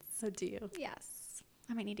words. So do you? Yes.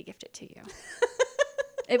 I might need to gift it to you.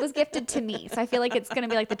 It was gifted to me, so I feel like it's going to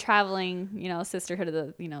be like the traveling, sisterhood of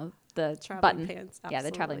the, the Traveling button. pants. Yeah,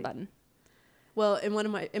 the traveling Absolutely. button. Well,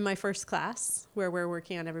 in my first class, where we're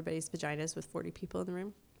working on everybody's vaginas with 40 people in the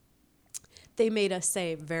room, they made us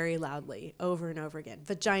say very loudly over and over again,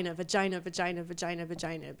 vagina, vagina, vagina, vagina,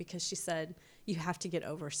 vagina, because she said, you have to get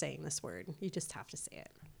over saying this word. You just have to say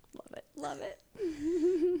it. Love it. Love it.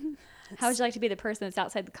 How would you like to be the person that's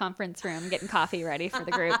outside the conference room getting coffee ready for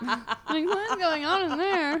the group? Like, what's going on in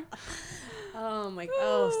there?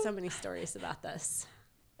 Oh, so many stories about this.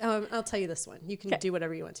 I'll tell you this one. You can do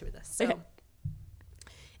whatever you want to with this. So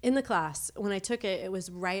in the class, when I took it, it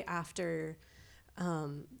was right after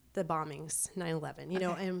the bombings,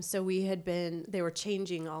 9/11, and so they were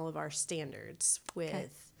changing all of our standards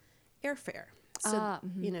with airfare. So,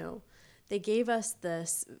 they gave us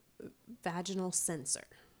this vaginal sensor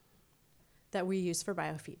that we use for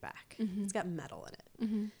biofeedback. Mm-hmm. It's got metal in it.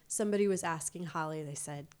 Mm-hmm. Somebody was asking Holly, they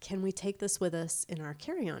said, can we take this with us in our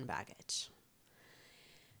carry-on baggage?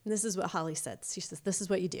 And this is what Holly said. She says, this is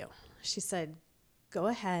what you do. She said, go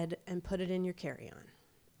ahead and put it in your carry-on.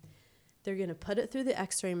 They're going to put it through the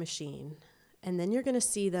x-ray machine, and then you're going to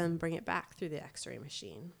see them bring it back through the x-ray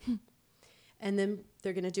machine. And then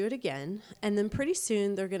they're going to do it again. And then pretty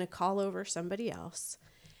soon they're going to call over somebody else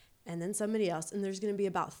and then somebody else. And there's going to be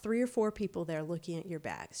about 3 or 4 people there looking at your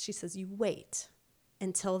bags. She says, you wait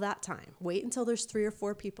until that time. Wait until there's 3 or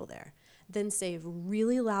 4 people there. Then say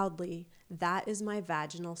really loudly, that is my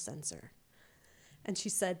vaginal sensor. And she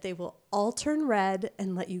said, they will all turn red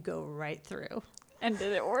and let you go right through. And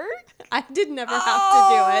did it work? I did never have to do it.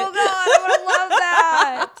 Oh, God, I would love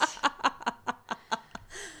that.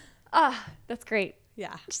 That's great.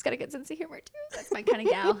 Yeah. Just got a good sense of humor, too. That's my kind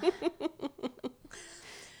of gal.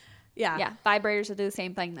 Yeah. Yeah. Vibrators will do the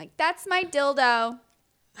same thing. Like, that's my dildo.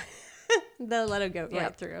 They'll let it go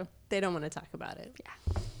right through. They don't want to talk about it.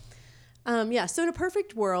 Yeah. So in a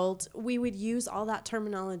perfect world, we would use all that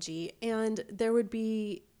terminology, and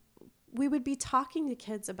we would be talking to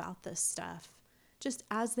kids about this stuff just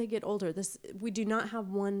as they get older. We do not have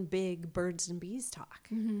one big birds and bees talk.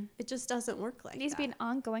 Mm-hmm. It just doesn't work like that. It needs to be an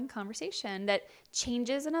ongoing conversation that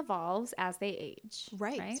changes and evolves as they age.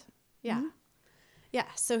 Right? Yeah. Mm-hmm. Yeah.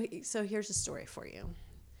 So here's a story for you.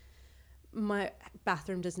 My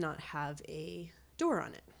bathroom does not have a door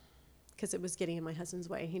on it because it was getting in my husband's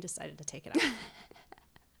way. He decided to take it out.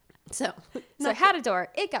 So it had a door.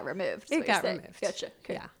 It got removed. It got removed. Gotcha.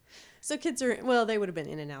 Okay. Yeah. So kids they would have been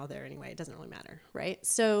in and out there anyway. It doesn't really matter, right?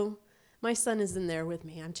 So my son is in there with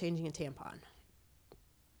me. I'm changing a tampon.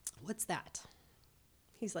 What's that?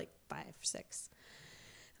 He's like 5 or 6.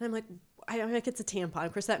 And I'm like, it's a tampon.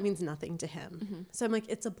 Of course, that means nothing to him. Mm-hmm. So I'm like,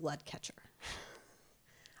 it's a blood catcher.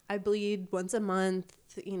 I bleed once a month,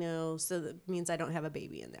 so that means I don't have a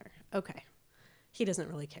baby in there. Okay. He doesn't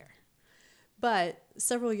really care. But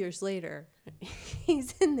several years later,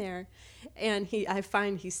 he's in there, and I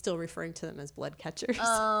find he's still referring to them as blood catchers.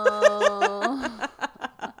 Oh.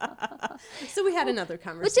 So we had another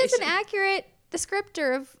conversation. Which is an accurate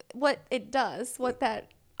descriptor of what it does, what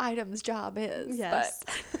that item's job is. Yes.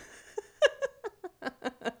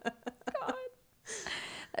 God.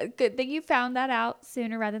 Good thing you found that out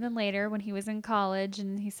sooner rather than later when he was in college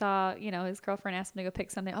and he saw, his girlfriend asked him to go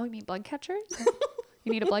pick something. Oh, you mean blood catchers?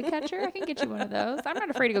 You need a blood catcher? I can get you one of those. I'm not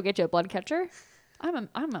afraid to go get you a blood catcher. I'm a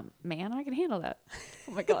man. I can handle that.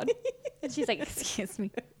 Oh my God. And she's like, excuse me.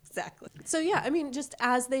 Exactly. So yeah, just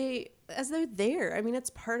as they're there, it's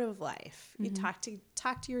part of life. Mm-hmm. You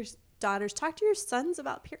talk to your daughters, talk to your sons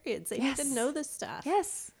about periods. They need to know this stuff.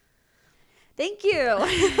 Yes. Thank you.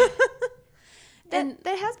 That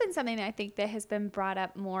has been something that I think that has been brought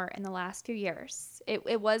up more in the last few years.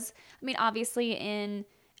 It was, obviously in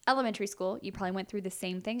elementary school, you probably went through the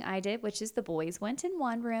same thing I did, which is the boys went in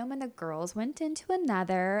one room and the girls went into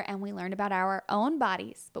another, and we learned about our own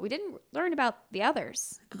bodies, but we didn't learn about the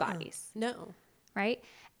others' bodies. No. Right?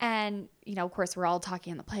 And, of course, we're all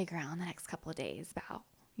talking on the playground the next couple of days about,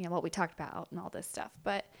 what we talked about and all this stuff.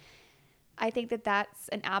 But I think that that's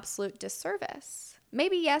an absolute disservice.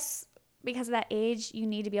 Maybe, yes, because of that age, you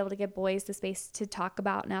need to be able to give boys the space to talk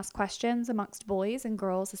about and ask questions amongst boys, and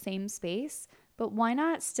girls the same space. But why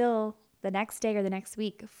not still the next day or the next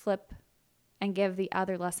week flip and give the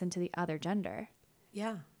other lesson to the other gender?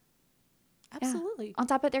 Yeah, absolutely. Yeah. On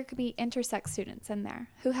top of it, there could be intersex students in there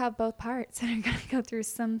who have both parts and are going to go through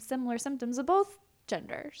some similar symptoms of both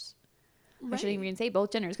genders. Right. I shouldn't even say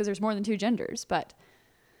both genders because there's more than 2 genders. But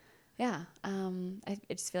yeah, I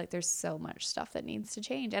just feel like there's so much stuff that needs to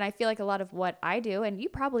change. And I feel like a lot of what I do, and you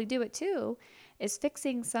probably do it too, is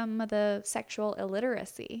fixing some of the sexual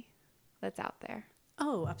illiteracy that's out there.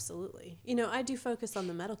 Oh, absolutely. I do focus on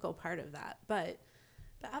the medical part of that, but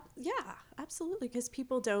yeah, absolutely, because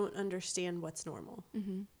people don't understand what's normal.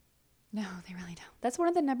 Mm-hmm. No, they really don't. That's one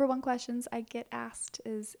of the number one questions I get asked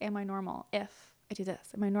is, am I normal if I do this?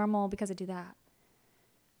 Am I normal because I do that?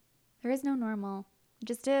 There is no normal. It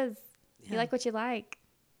just is. Yeah. You like what you like.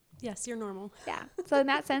 Yes, you're normal. Yeah. So in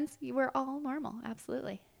that sense, we're all normal.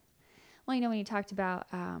 Absolutely. Well, when you talked about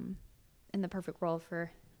in the perfect world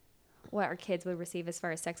for what our kids would receive as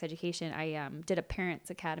far as sex education, I did a parents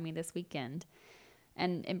academy this weekend.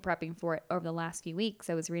 And in prepping for it over the last few weeks,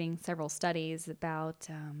 I was reading several studies about,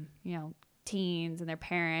 teens and their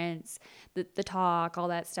parents, the talk, all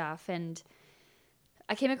that stuff. And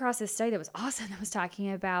I came across this study that was awesome that was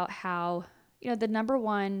talking about how, the number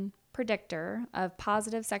one predictor of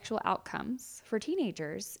positive sexual outcomes for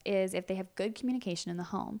teenagers is if they have good communication in the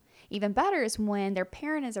home. Even better is when their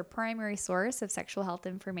parent is their primary source of sexual health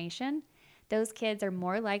information. Those kids are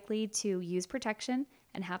more likely to use protection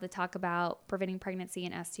and have to talk about preventing pregnancy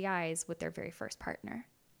and STIs with their very first partner.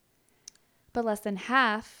 But less than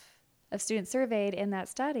half of students surveyed in that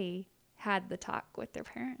study had the talk with their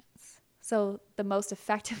parents. So the most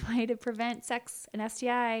effective way to prevent sex and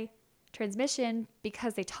STI transmission,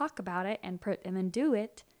 because they talk about it and then do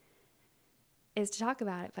it, is to talk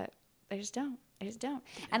about it, but they just don't. They just don't.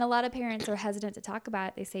 And a lot of parents are hesitant to talk about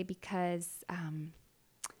it. They say because,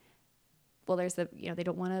 there's they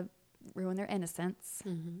don't want to ruin their innocence.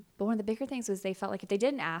 Mm-hmm. But one of the bigger things was they felt like if they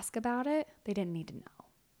didn't ask about it, they didn't need to know.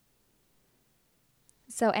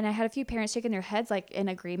 So, and I had a few parents shaking their heads like in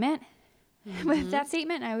agreement with that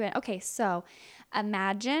statement. And I went, okay, so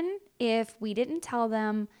imagine if we didn't tell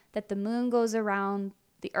them that the moon goes around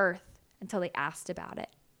the earth until they asked about it.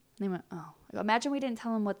 And they went, oh, imagine we didn't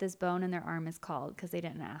tell them what this bone in their arm is called because they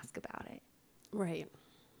didn't ask about it. Right.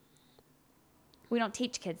 We don't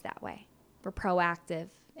teach kids that way. We're proactive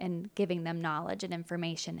in giving them knowledge and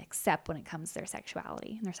information, except when it comes to their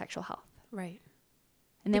sexuality and their sexual health. Right.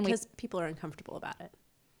 And then because people are uncomfortable about it.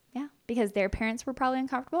 Yeah, because their parents were probably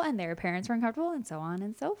uncomfortable and their parents were uncomfortable and so on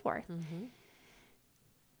and so forth. Mm-hmm.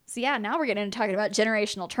 So yeah, now we're getting into talking about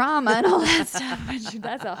generational trauma and all that stuff, which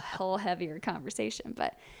that's a whole heavier conversation.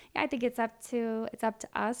 But yeah, I think it's up to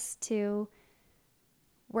us to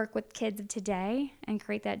work with kids of today and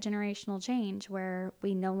create that generational change where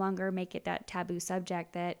we no longer make it that taboo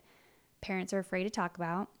subject that parents are afraid to talk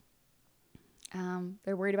about.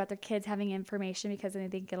 They're worried about their kids having information because they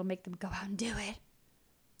think it'll make them go out and do it.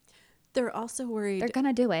 They're also worried they're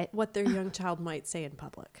gonna do it. What their young child might say in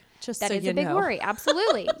public. Just that so is a big worry.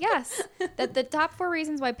 Absolutely, yes. That the top 4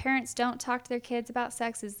 reasons why parents don't talk to their kids about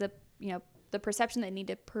sex is the perception they need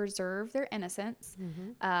to preserve their innocence,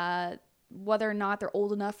 whether or not they're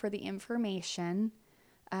old enough for the information,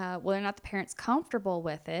 whether or not the parent's comfortable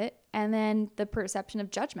with it, and then the perception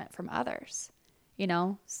of judgment from others.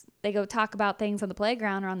 They go talk about things on the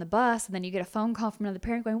playground or on the bus, and then you get a phone call from another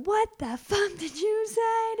parent going, what the fuck did you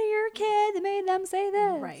say to your kid that made them say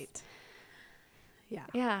this? Right. Yeah.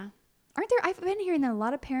 Yeah. Aren't there, I've been hearing that a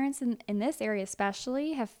lot of parents in this area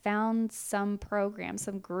especially have found some program,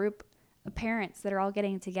 some group of parents that are all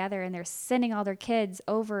getting together and they're sending all their kids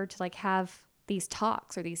over to have these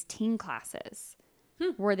talks or these teen classes.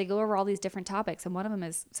 Where they go over all these different topics, and one of them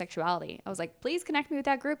is sexuality. I was like, please connect me with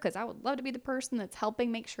that group because I would love to be the person that's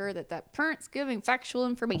helping make sure that parent's giving factual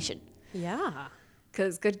information. Yeah.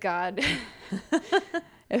 Because, good God,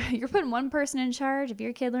 if you're putting one person in charge of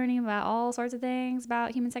your kid learning about all sorts of things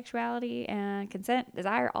about human sexuality and consent,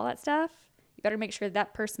 desire, all that stuff, you better make sure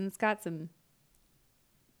that person's got some,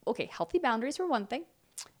 healthy boundaries for one thing,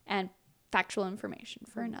 and factual information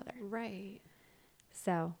for another. Right.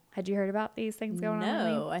 So, had you heard about these things going on?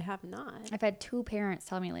 No, I have not. I've had 2 parents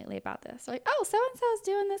tell me lately about this. They're like, oh, so-and-so's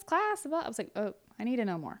doing this class. I was like, oh, I need to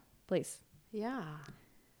know more, please. Yeah.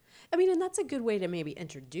 I mean, and that's a good way to maybe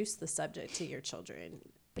introduce the subject to your children.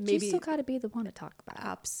 But maybe, you still got to be the one to talk about it.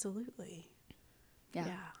 Absolutely. Yeah.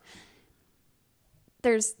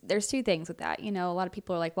 There's 2 things with that. A lot of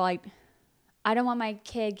people are like, well, I don't want my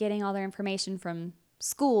kid getting all their information from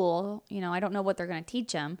school. I don't know what they're going to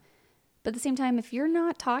teach them. But at the same time, if you're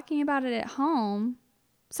not talking about it at home,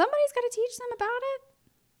 somebody's got to teach them about it.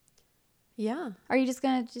 Yeah. Are you just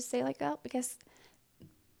going to say because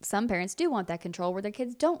some parents do want that control where their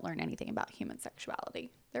kids don't learn anything about human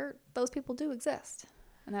sexuality. Those people do exist.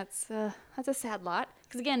 And that's a sad lot.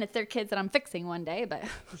 Because again, it's their kids that I'm fixing one day, but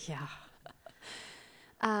yeah.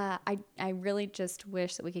 I really just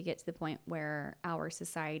wish that we could get to the point where our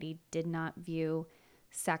society did not view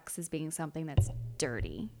sex as being something that's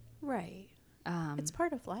dirty. Right. It's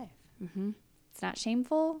part of life. Mm-hmm. It's not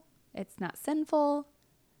shameful. It's not sinful.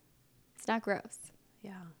 It's not gross.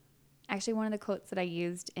 Yeah. Actually, one of the quotes that I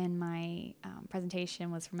used in my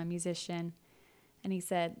presentation was from a musician. And he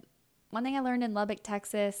said, one thing I learned in Lubbock,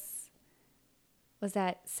 Texas was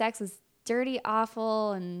that sex was dirty,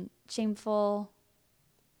 awful, and shameful.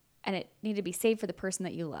 And it needed to be saved for the person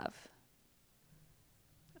that you love.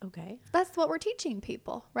 Okay. That's what we're teaching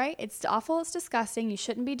people, right? It's awful. It's disgusting. You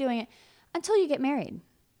shouldn't be doing it until you get married,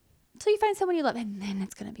 until you find someone you love, and then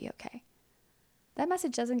it's going to be okay. That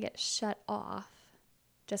message doesn't get shut off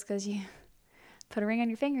just because you put a ring on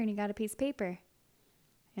your finger and you got a piece of paper.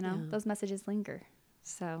 You know, those messages linger.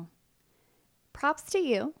 So props to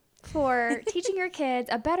you for teaching your kids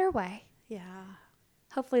a better way. Yeah.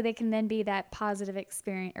 Hopefully they can then be that positive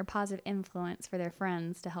experience or positive influence for their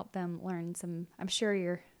friends to help them learn some. I'm sure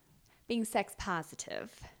you're being sex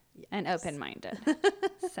positive and open-minded.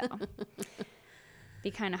 So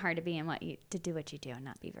be kind of hard to be in to do what you do and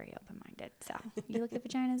not be very open-minded. So you look at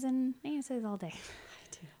vaginas and anuses all day.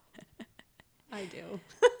 I do.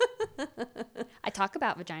 I talk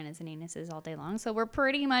about vaginas and anuses all day long, so we're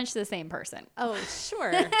pretty much the same person. Oh,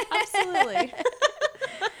 sure. Absolutely.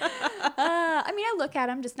 I mean, I look at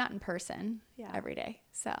them, just not in person every day.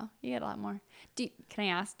 So you get a lot more. Can I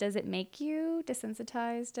ask, does it make you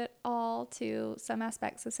desensitized at all to some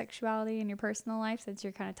aspects of sexuality in your personal life since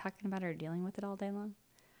you're kind of talking about it or dealing with it all day long?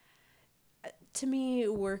 To me,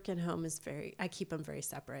 work and home is I keep them very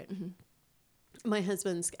separate. Mm-hmm. My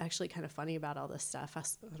husband's actually kind of funny about all this stuff. I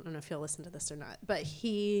don't know if he'll listen to this or not, but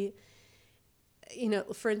he,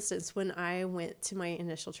 for instance, when I went to my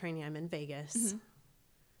initial training, I'm in Vegas. Mm-hmm.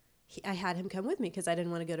 I had him come with me because I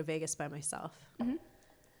didn't want to go to Vegas by myself. Mm-hmm.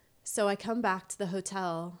 So I come back to the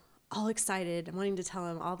hotel all excited and wanting to tell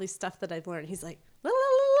him all these stuff that I've learned. He's like, la, la, la,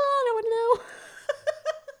 la, I don't want to know.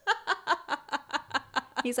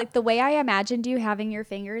 He's like, the way I imagined you having your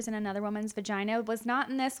fingers in another woman's vagina was not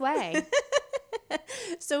in this way.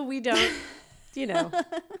 So we don't,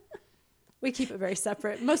 we keep it very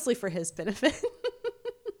separate, mostly for his benefit.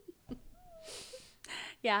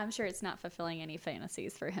 Yeah, I'm sure it's not fulfilling any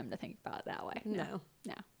fantasies for him to think about it that way. No.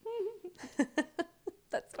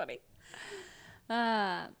 That's funny.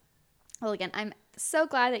 Well, again, I'm so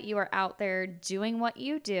glad that you are out there doing what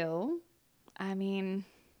you do. I mean,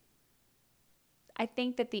 I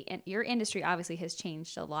think that your industry obviously has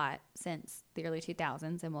changed a lot since the early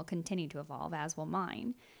 2000s and will continue to evolve, as will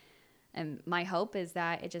mine. And my hope is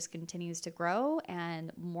that it just continues to grow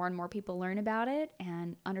and more people learn about it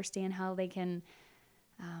and understand how they can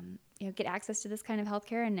get access to this kind of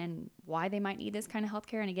healthcare and why they might need this kind of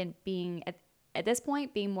healthcare. And again, being at this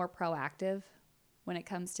point, being more proactive when it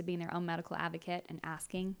comes to being their own medical advocate and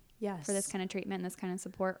asking for this kind of treatment and this kind of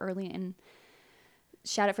support early, and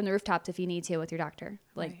shout it from the rooftops if you need to with your doctor.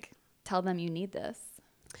 Tell them you need this.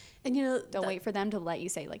 And don't wait for them to let you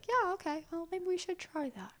say yeah, okay, well, maybe we should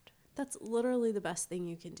try that. That's literally the best thing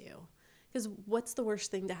you can do. Because what's the worst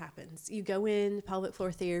thing that happens? You go in pelvic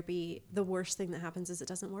floor therapy. The worst thing that happens is it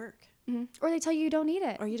doesn't work. Mm-hmm. Or they tell you don't need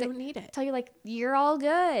it. Or you don't need it. Tell you you're all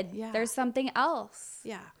good. Yeah. There's something else.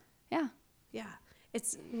 Yeah. Yeah. Yeah.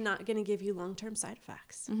 It's not going to give you long-term side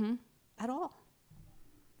effects at all.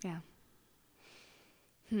 Yeah.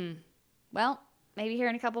 Well, maybe here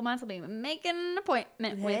in a couple months, we'll be making an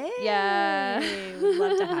appointment with you. We'd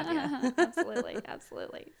love to have you. Absolutely.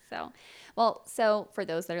 Absolutely. So for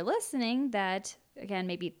those that are listening that, again,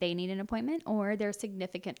 maybe they need an appointment or their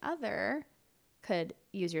significant other could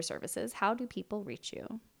use your services, how do people reach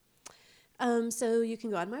you? So you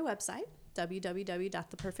can go on my website,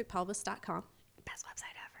 www.theperfectpelvis.com. Best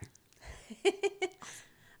website ever.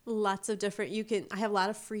 Lots of different, I have a lot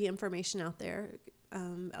of free information out there.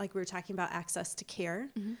 Like we were talking about access to care.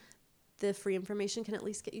 Mm-hmm. The free information can at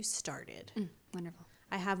least get you started. Wonderful.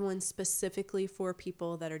 I have one specifically for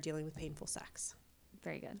people that are dealing with painful sex.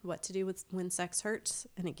 Very good. What to do when sex hurts,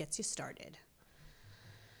 and it gets you started.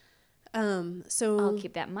 So I'll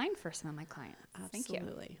keep that in mind for some of my clients.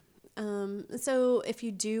 Absolutely. Thank you. So if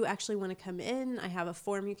you do actually want to come in, I have a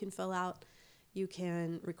form you can fill out. You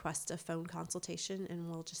can request a phone consultation, and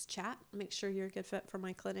we'll just chat, make sure you're a good fit for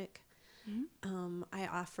my clinic. Mm-hmm. I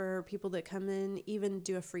offer people that come in even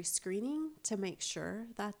do a free screening to make sure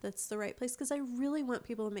that that's the right place, because I really want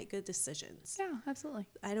people to make good decisions. Yeah, absolutely.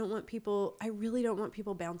 I really don't want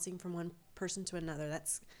people bouncing from one person to another.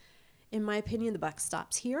 That's, in my opinion, the buck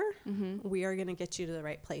stops here. Mm-hmm. We are going to get you to the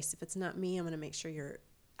right place. If it's not me, I'm going to make sure you're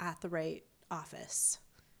at the right office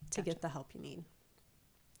to get the help you need.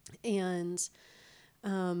 And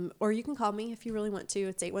or you can call me if you really want to.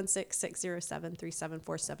 It's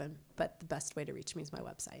 816-607-3747. But the best way to reach me is my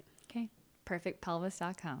website. Okay.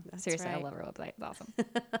 Perfectpelvis.com. That's Seriously, right. I love her website. It's awesome.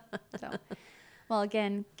 So, Well,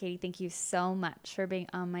 again, Katie, thank you so much for being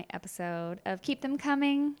on my episode of Keep Them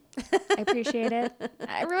Coming. I appreciate it.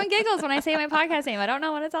 Everyone giggles when I say my podcast name. I don't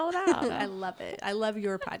know what it's all about. I love it. I love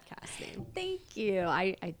your podcast name. Thank you.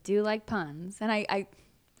 I do like puns. And I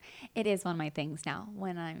it is one of my things now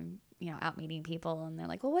when I'm, out meeting people and they're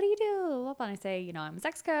like, well, what do you do? And I say, I'm a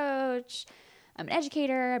sex coach. I'm an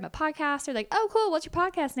educator. I'm a podcaster. Like, oh, cool. What's your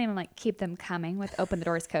podcast name? I'm like, Keep Them Coming with Open the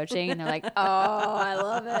Doors Coaching. And they're like, oh, I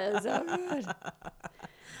love it. It's so good.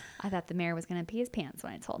 I thought the mayor was going to pee his pants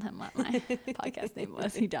when I told him what my podcast name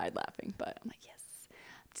was. He died laughing, but I'm like, yes.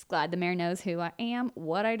 I'm just glad the mayor knows who I am,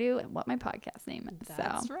 what I do, and what my podcast name is.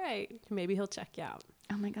 That's right. Maybe he'll check you out.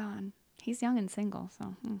 Oh my God. He's young and single,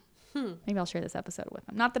 so maybe I'll share this episode with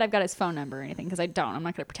him. Not that I've got his phone number or anything, because I don't. I'm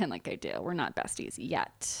not going to pretend like I do. We're not besties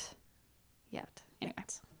yet. Anyway.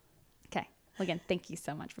 Okay. Well, again, thank you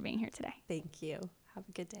so much for being here today. Thank you. Have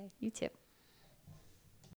a good day. You too.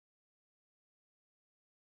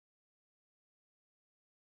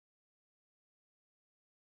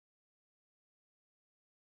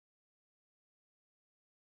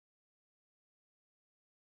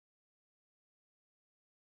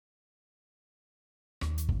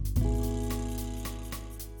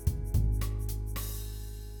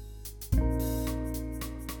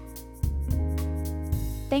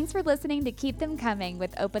 Thanks for listening to Keep Them Coming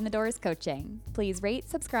with Open the Doors Coaching. Please rate,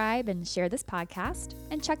 subscribe, and share this podcast,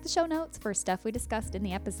 and check the show notes for stuff we discussed in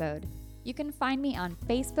the episode. You can find me on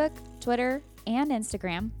Facebook, Twitter, and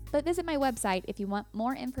Instagram, but visit my website if you want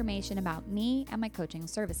more information about me and my coaching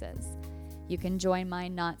services. You can join my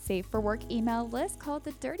Not Safe for Work email list called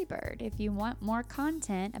The Dirty Bird if you want more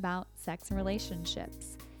content about sex and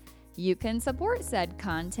relationships. You can support said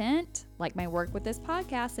content, like my work with this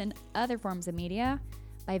podcast and other forms of media,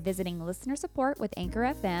 by visiting listener support with Anchor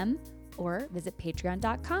FM, or visit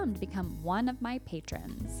patreon.com to become one of my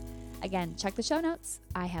patrons. Again, check the show notes.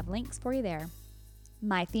 I have links for you there.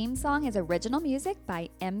 My theme song is original music by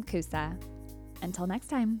M. Kusa. Until next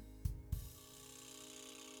time.